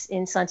Office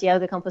in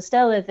Santiago de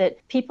Compostela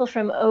that people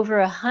from over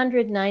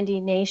 190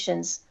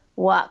 nations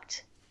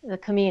walked the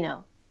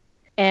Camino.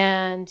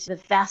 And the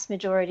vast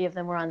majority of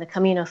them were on the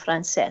Camino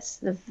Francés,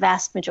 the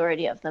vast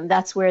majority of them.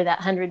 That's where that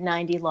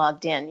 190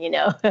 logged in,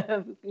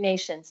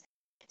 nations.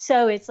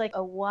 So it's like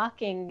a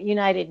walking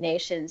United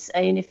Nations.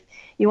 I mean, if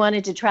you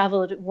wanted to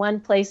travel to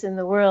one place in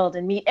the world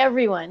and meet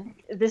everyone,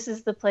 this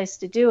is the place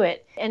to do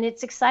it. And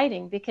it's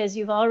exciting because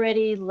you've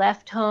already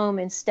left home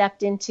and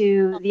stepped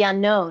into the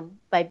unknown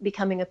by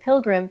becoming a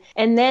pilgrim.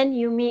 And then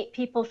you meet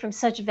people from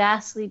such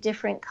vastly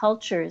different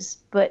cultures,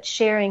 but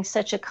sharing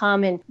such a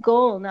common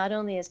goal, not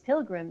only as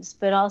pilgrims,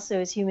 but also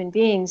as human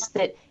beings,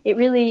 that it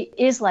really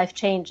is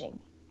life-changing.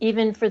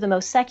 Even for the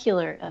most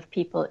secular of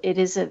people, it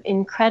is an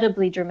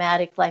incredibly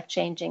dramatic,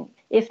 life-changing,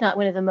 if not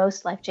one of the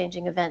most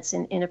life-changing events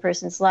in a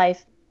person's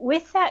life.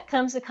 With that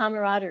comes a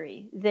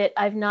camaraderie that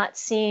I've not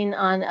seen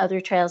on other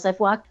trails. I've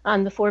walked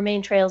on the 4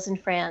 main trails in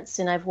France,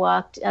 and I've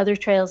walked other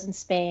trails in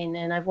Spain,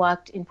 and I've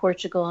walked in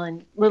Portugal,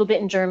 and a little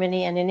bit in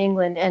Germany and in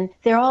England, and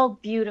they're all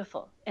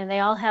beautiful, and they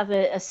all have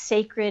a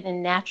sacred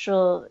and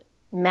natural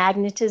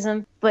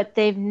magnetism, but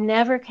they've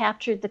never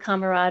captured the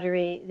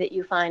camaraderie that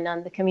you find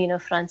on the Camino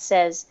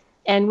Francés.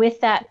 And with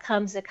that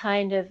comes a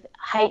kind of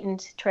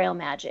heightened trail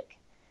magic,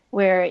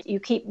 where you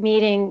keep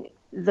meeting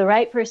the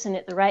right person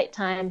at the right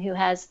time who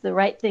has the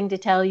right thing to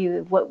tell you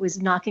of what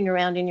was knocking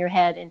around in your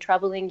head and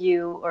troubling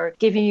you or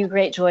giving you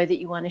great joy that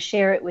you want to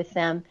share it with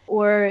them.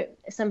 Or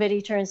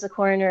somebody turns the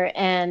corner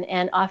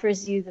and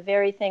offers you the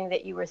very thing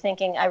that you were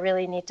thinking, I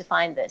really need to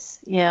find this.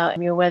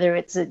 Whether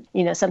it's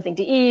something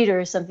to eat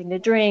or something to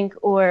drink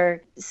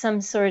or some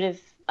sort of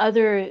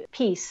other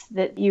piece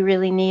that you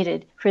really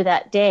needed for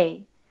that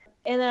day.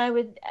 And then I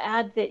would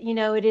add that,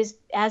 it is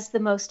as the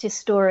most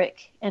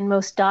historic and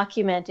most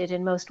documented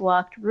and most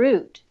walked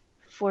route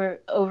for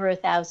over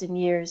 1,000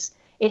 years.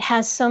 It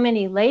has so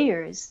many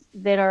layers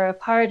that are a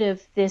part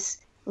of this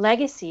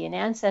legacy and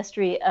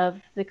ancestry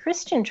of the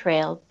Christian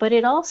trail, but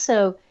it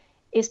also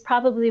is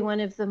probably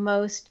one of the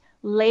most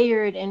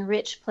layered and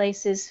rich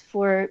places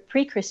for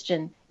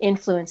pre-Christian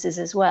influences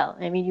as well.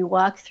 I mean, you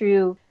walk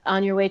through,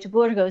 on your way to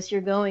Burgos,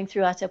 you're going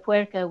through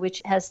Atapuerca,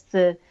 which has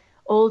the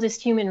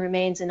oldest human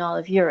remains in all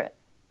of Europe.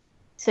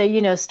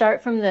 So,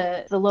 start from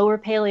the lower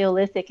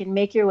Paleolithic and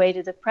make your way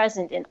to the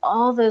present. And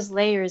all those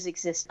layers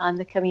exist on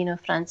the Camino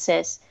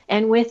Francés.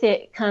 And with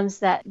it comes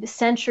that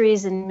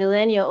centuries and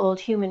millennia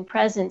old human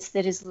presence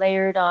that is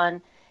layered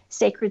on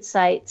sacred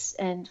sites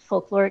and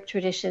folkloric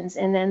traditions,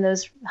 and then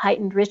those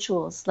heightened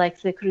rituals like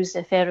the Cruz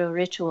de Ferro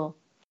ritual.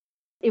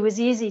 It was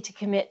easy to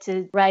commit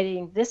to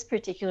writing this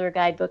particular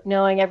guidebook,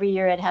 knowing every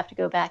year I'd have to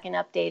go back and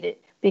update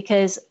it,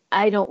 because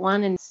I don't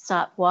want to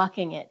stop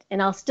walking it.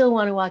 And I'll still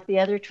want to walk the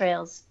other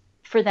trails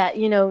for that,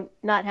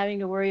 not having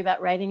to worry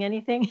about writing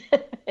anything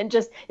and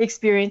just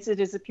experience it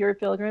as a pure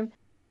pilgrim.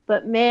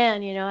 But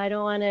man, I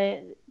don't want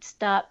to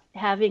stop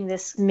having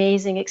this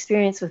amazing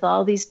experience with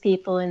all these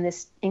people in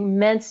this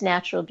immense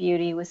natural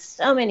beauty with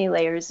so many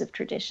layers of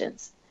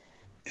traditions.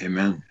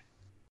 Amen.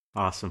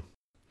 Awesome.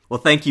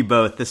 Well, thank you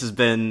both. This has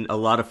been a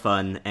lot of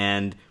fun,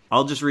 and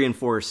I'll just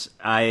reinforce,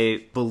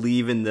 I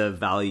believe in the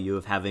value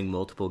of having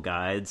multiple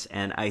guides,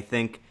 and I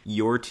think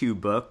your two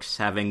books,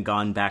 having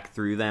gone back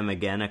through them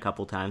again a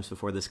couple times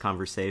before this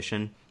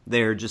conversation,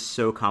 they're just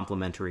so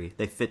complementary.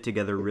 They fit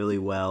together really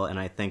well, and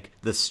I think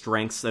the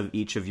strengths of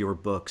each of your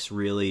books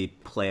really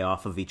play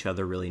off of each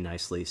other really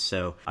nicely,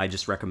 so I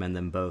just recommend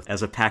them both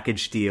as a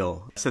package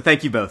deal. So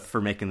thank you both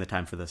for making the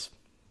time for this.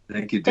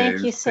 Thank you,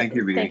 Dave.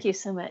 Thank you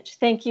so much.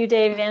 Thank you,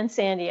 Dave and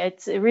Sandy.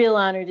 It's a real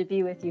honor to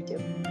be with you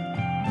two.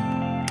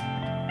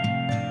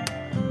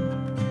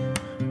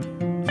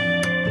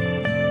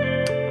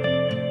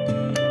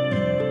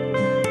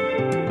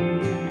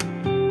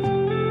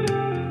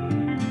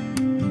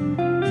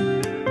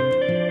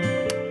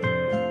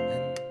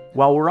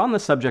 While we're on the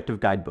subject of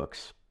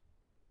guidebooks,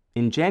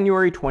 in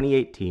January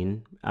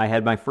 2018, I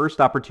had my first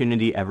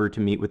opportunity ever to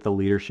meet with the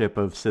leadership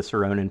of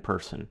Cicerone in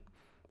person,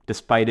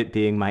 despite it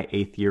being my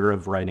 8th year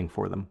of writing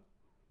for them.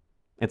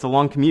 It's a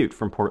long commute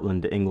from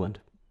Portland to England.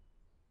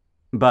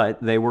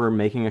 But they were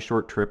making a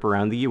short trip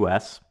around the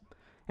US,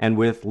 and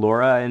with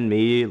Laura and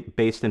me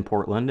based in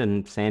Portland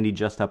and Sandy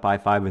just up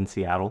I-5 in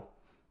Seattle,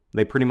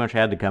 they pretty much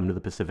had to come to the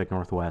Pacific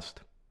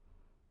Northwest.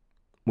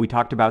 We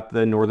talked about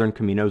the Northern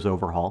Camino's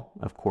overhaul,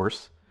 of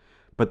course,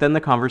 but then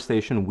the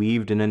conversation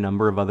weaved in a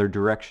number of other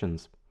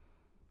directions.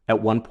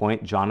 At one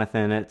point,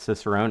 Jonathan at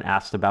Cicerone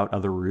asked about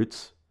other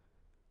routes.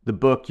 The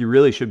book you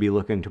really should be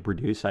looking to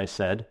produce, I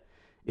said,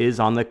 is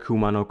on the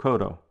Kumano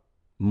Kodo.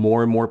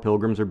 More and more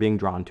pilgrims are being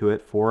drawn to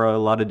it for a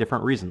lot of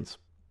different reasons.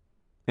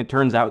 It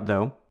turns out,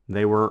 though,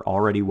 they were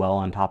already well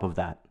on top of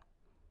that.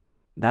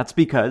 That's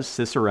because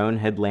Cicerone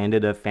had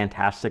landed a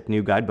fantastic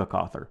new guidebook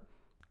author,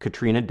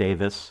 Katrina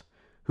Davis,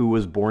 who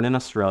was born in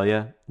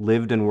Australia,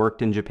 lived and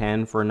worked in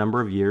Japan for a number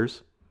of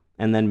years,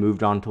 and then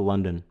moved on to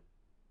London.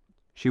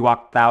 She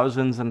walked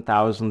thousands and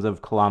thousands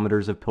of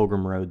kilometers of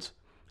pilgrim roads,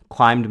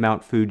 climbed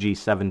Mount Fuji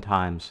 7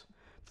 times,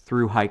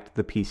 thru-hiked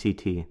the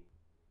PCT.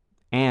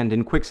 And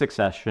in quick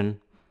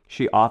succession,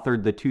 she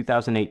authored the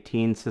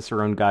 2018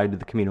 Cicerone Guide to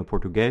the Camino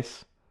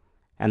Portugués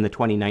and the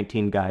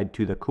 2019 Guide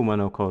to the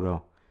Kumano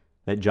Kodo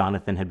that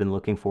Jonathan had been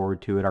looking forward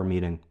to at our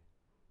meeting.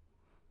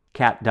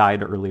 Kat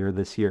died earlier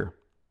this year,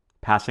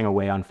 passing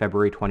away on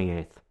February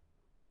 28th.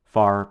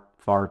 Far,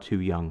 far too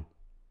young.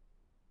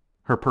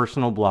 Her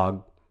personal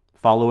blog,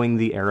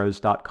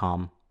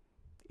 followingthearrows.com,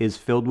 is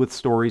filled with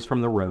stories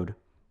from the road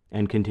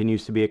and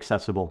continues to be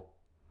accessible.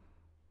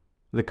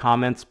 The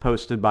comments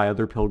posted by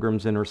other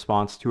pilgrims in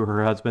response to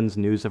her husband's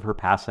news of her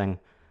passing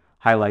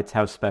highlights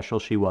how special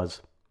she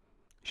was.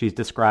 She's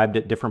described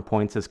at different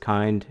points as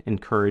kind,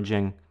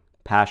 encouraging,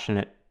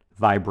 passionate,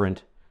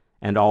 vibrant,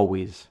 and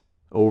always,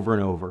 over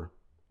and over,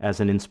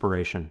 as an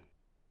inspiration.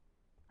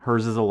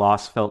 Hers is a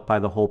loss felt by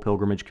the whole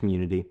pilgrimage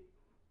community,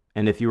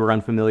 and if you are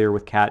unfamiliar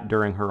with Kat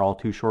during her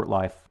all-too-short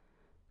life,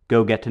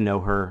 go get to know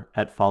her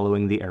at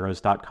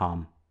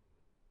followingthearrows.com,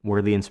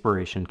 where the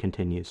inspiration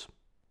continues.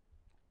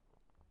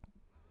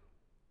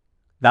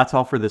 That's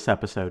all for this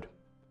episode.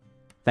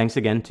 Thanks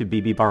again to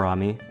Beebe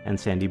Bahrami and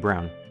Sandy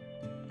Brown.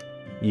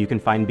 You can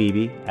find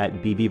Beebe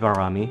at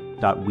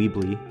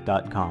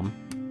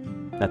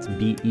beebebahrami.weebly.com. That's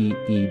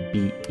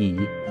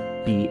BeeBeBahrami.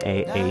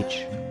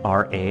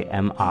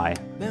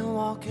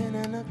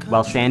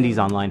 While Sandy's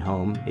online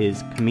home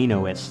is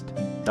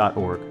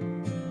caminoist.org.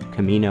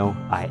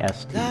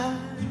 Camino-ist.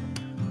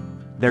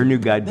 Their new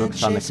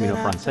guidebooks on the Camino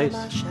Francés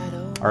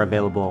are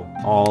available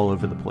all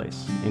over the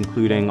place,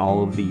 including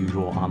all of the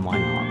usual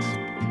online haunts.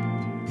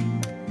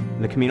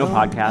 The Camino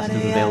podcast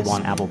is available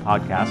on Apple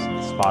Podcasts,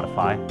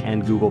 Spotify,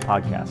 and Google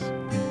Podcasts.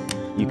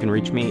 You can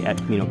reach me at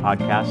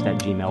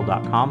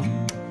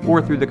caminopodcast@gmail.com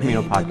or through the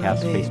Camino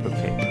Podcast Facebook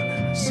page.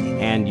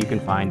 And you can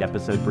find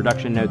episode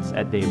production notes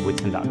at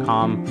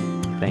davewhitson.com.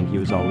 Thank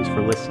you as always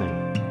for listening.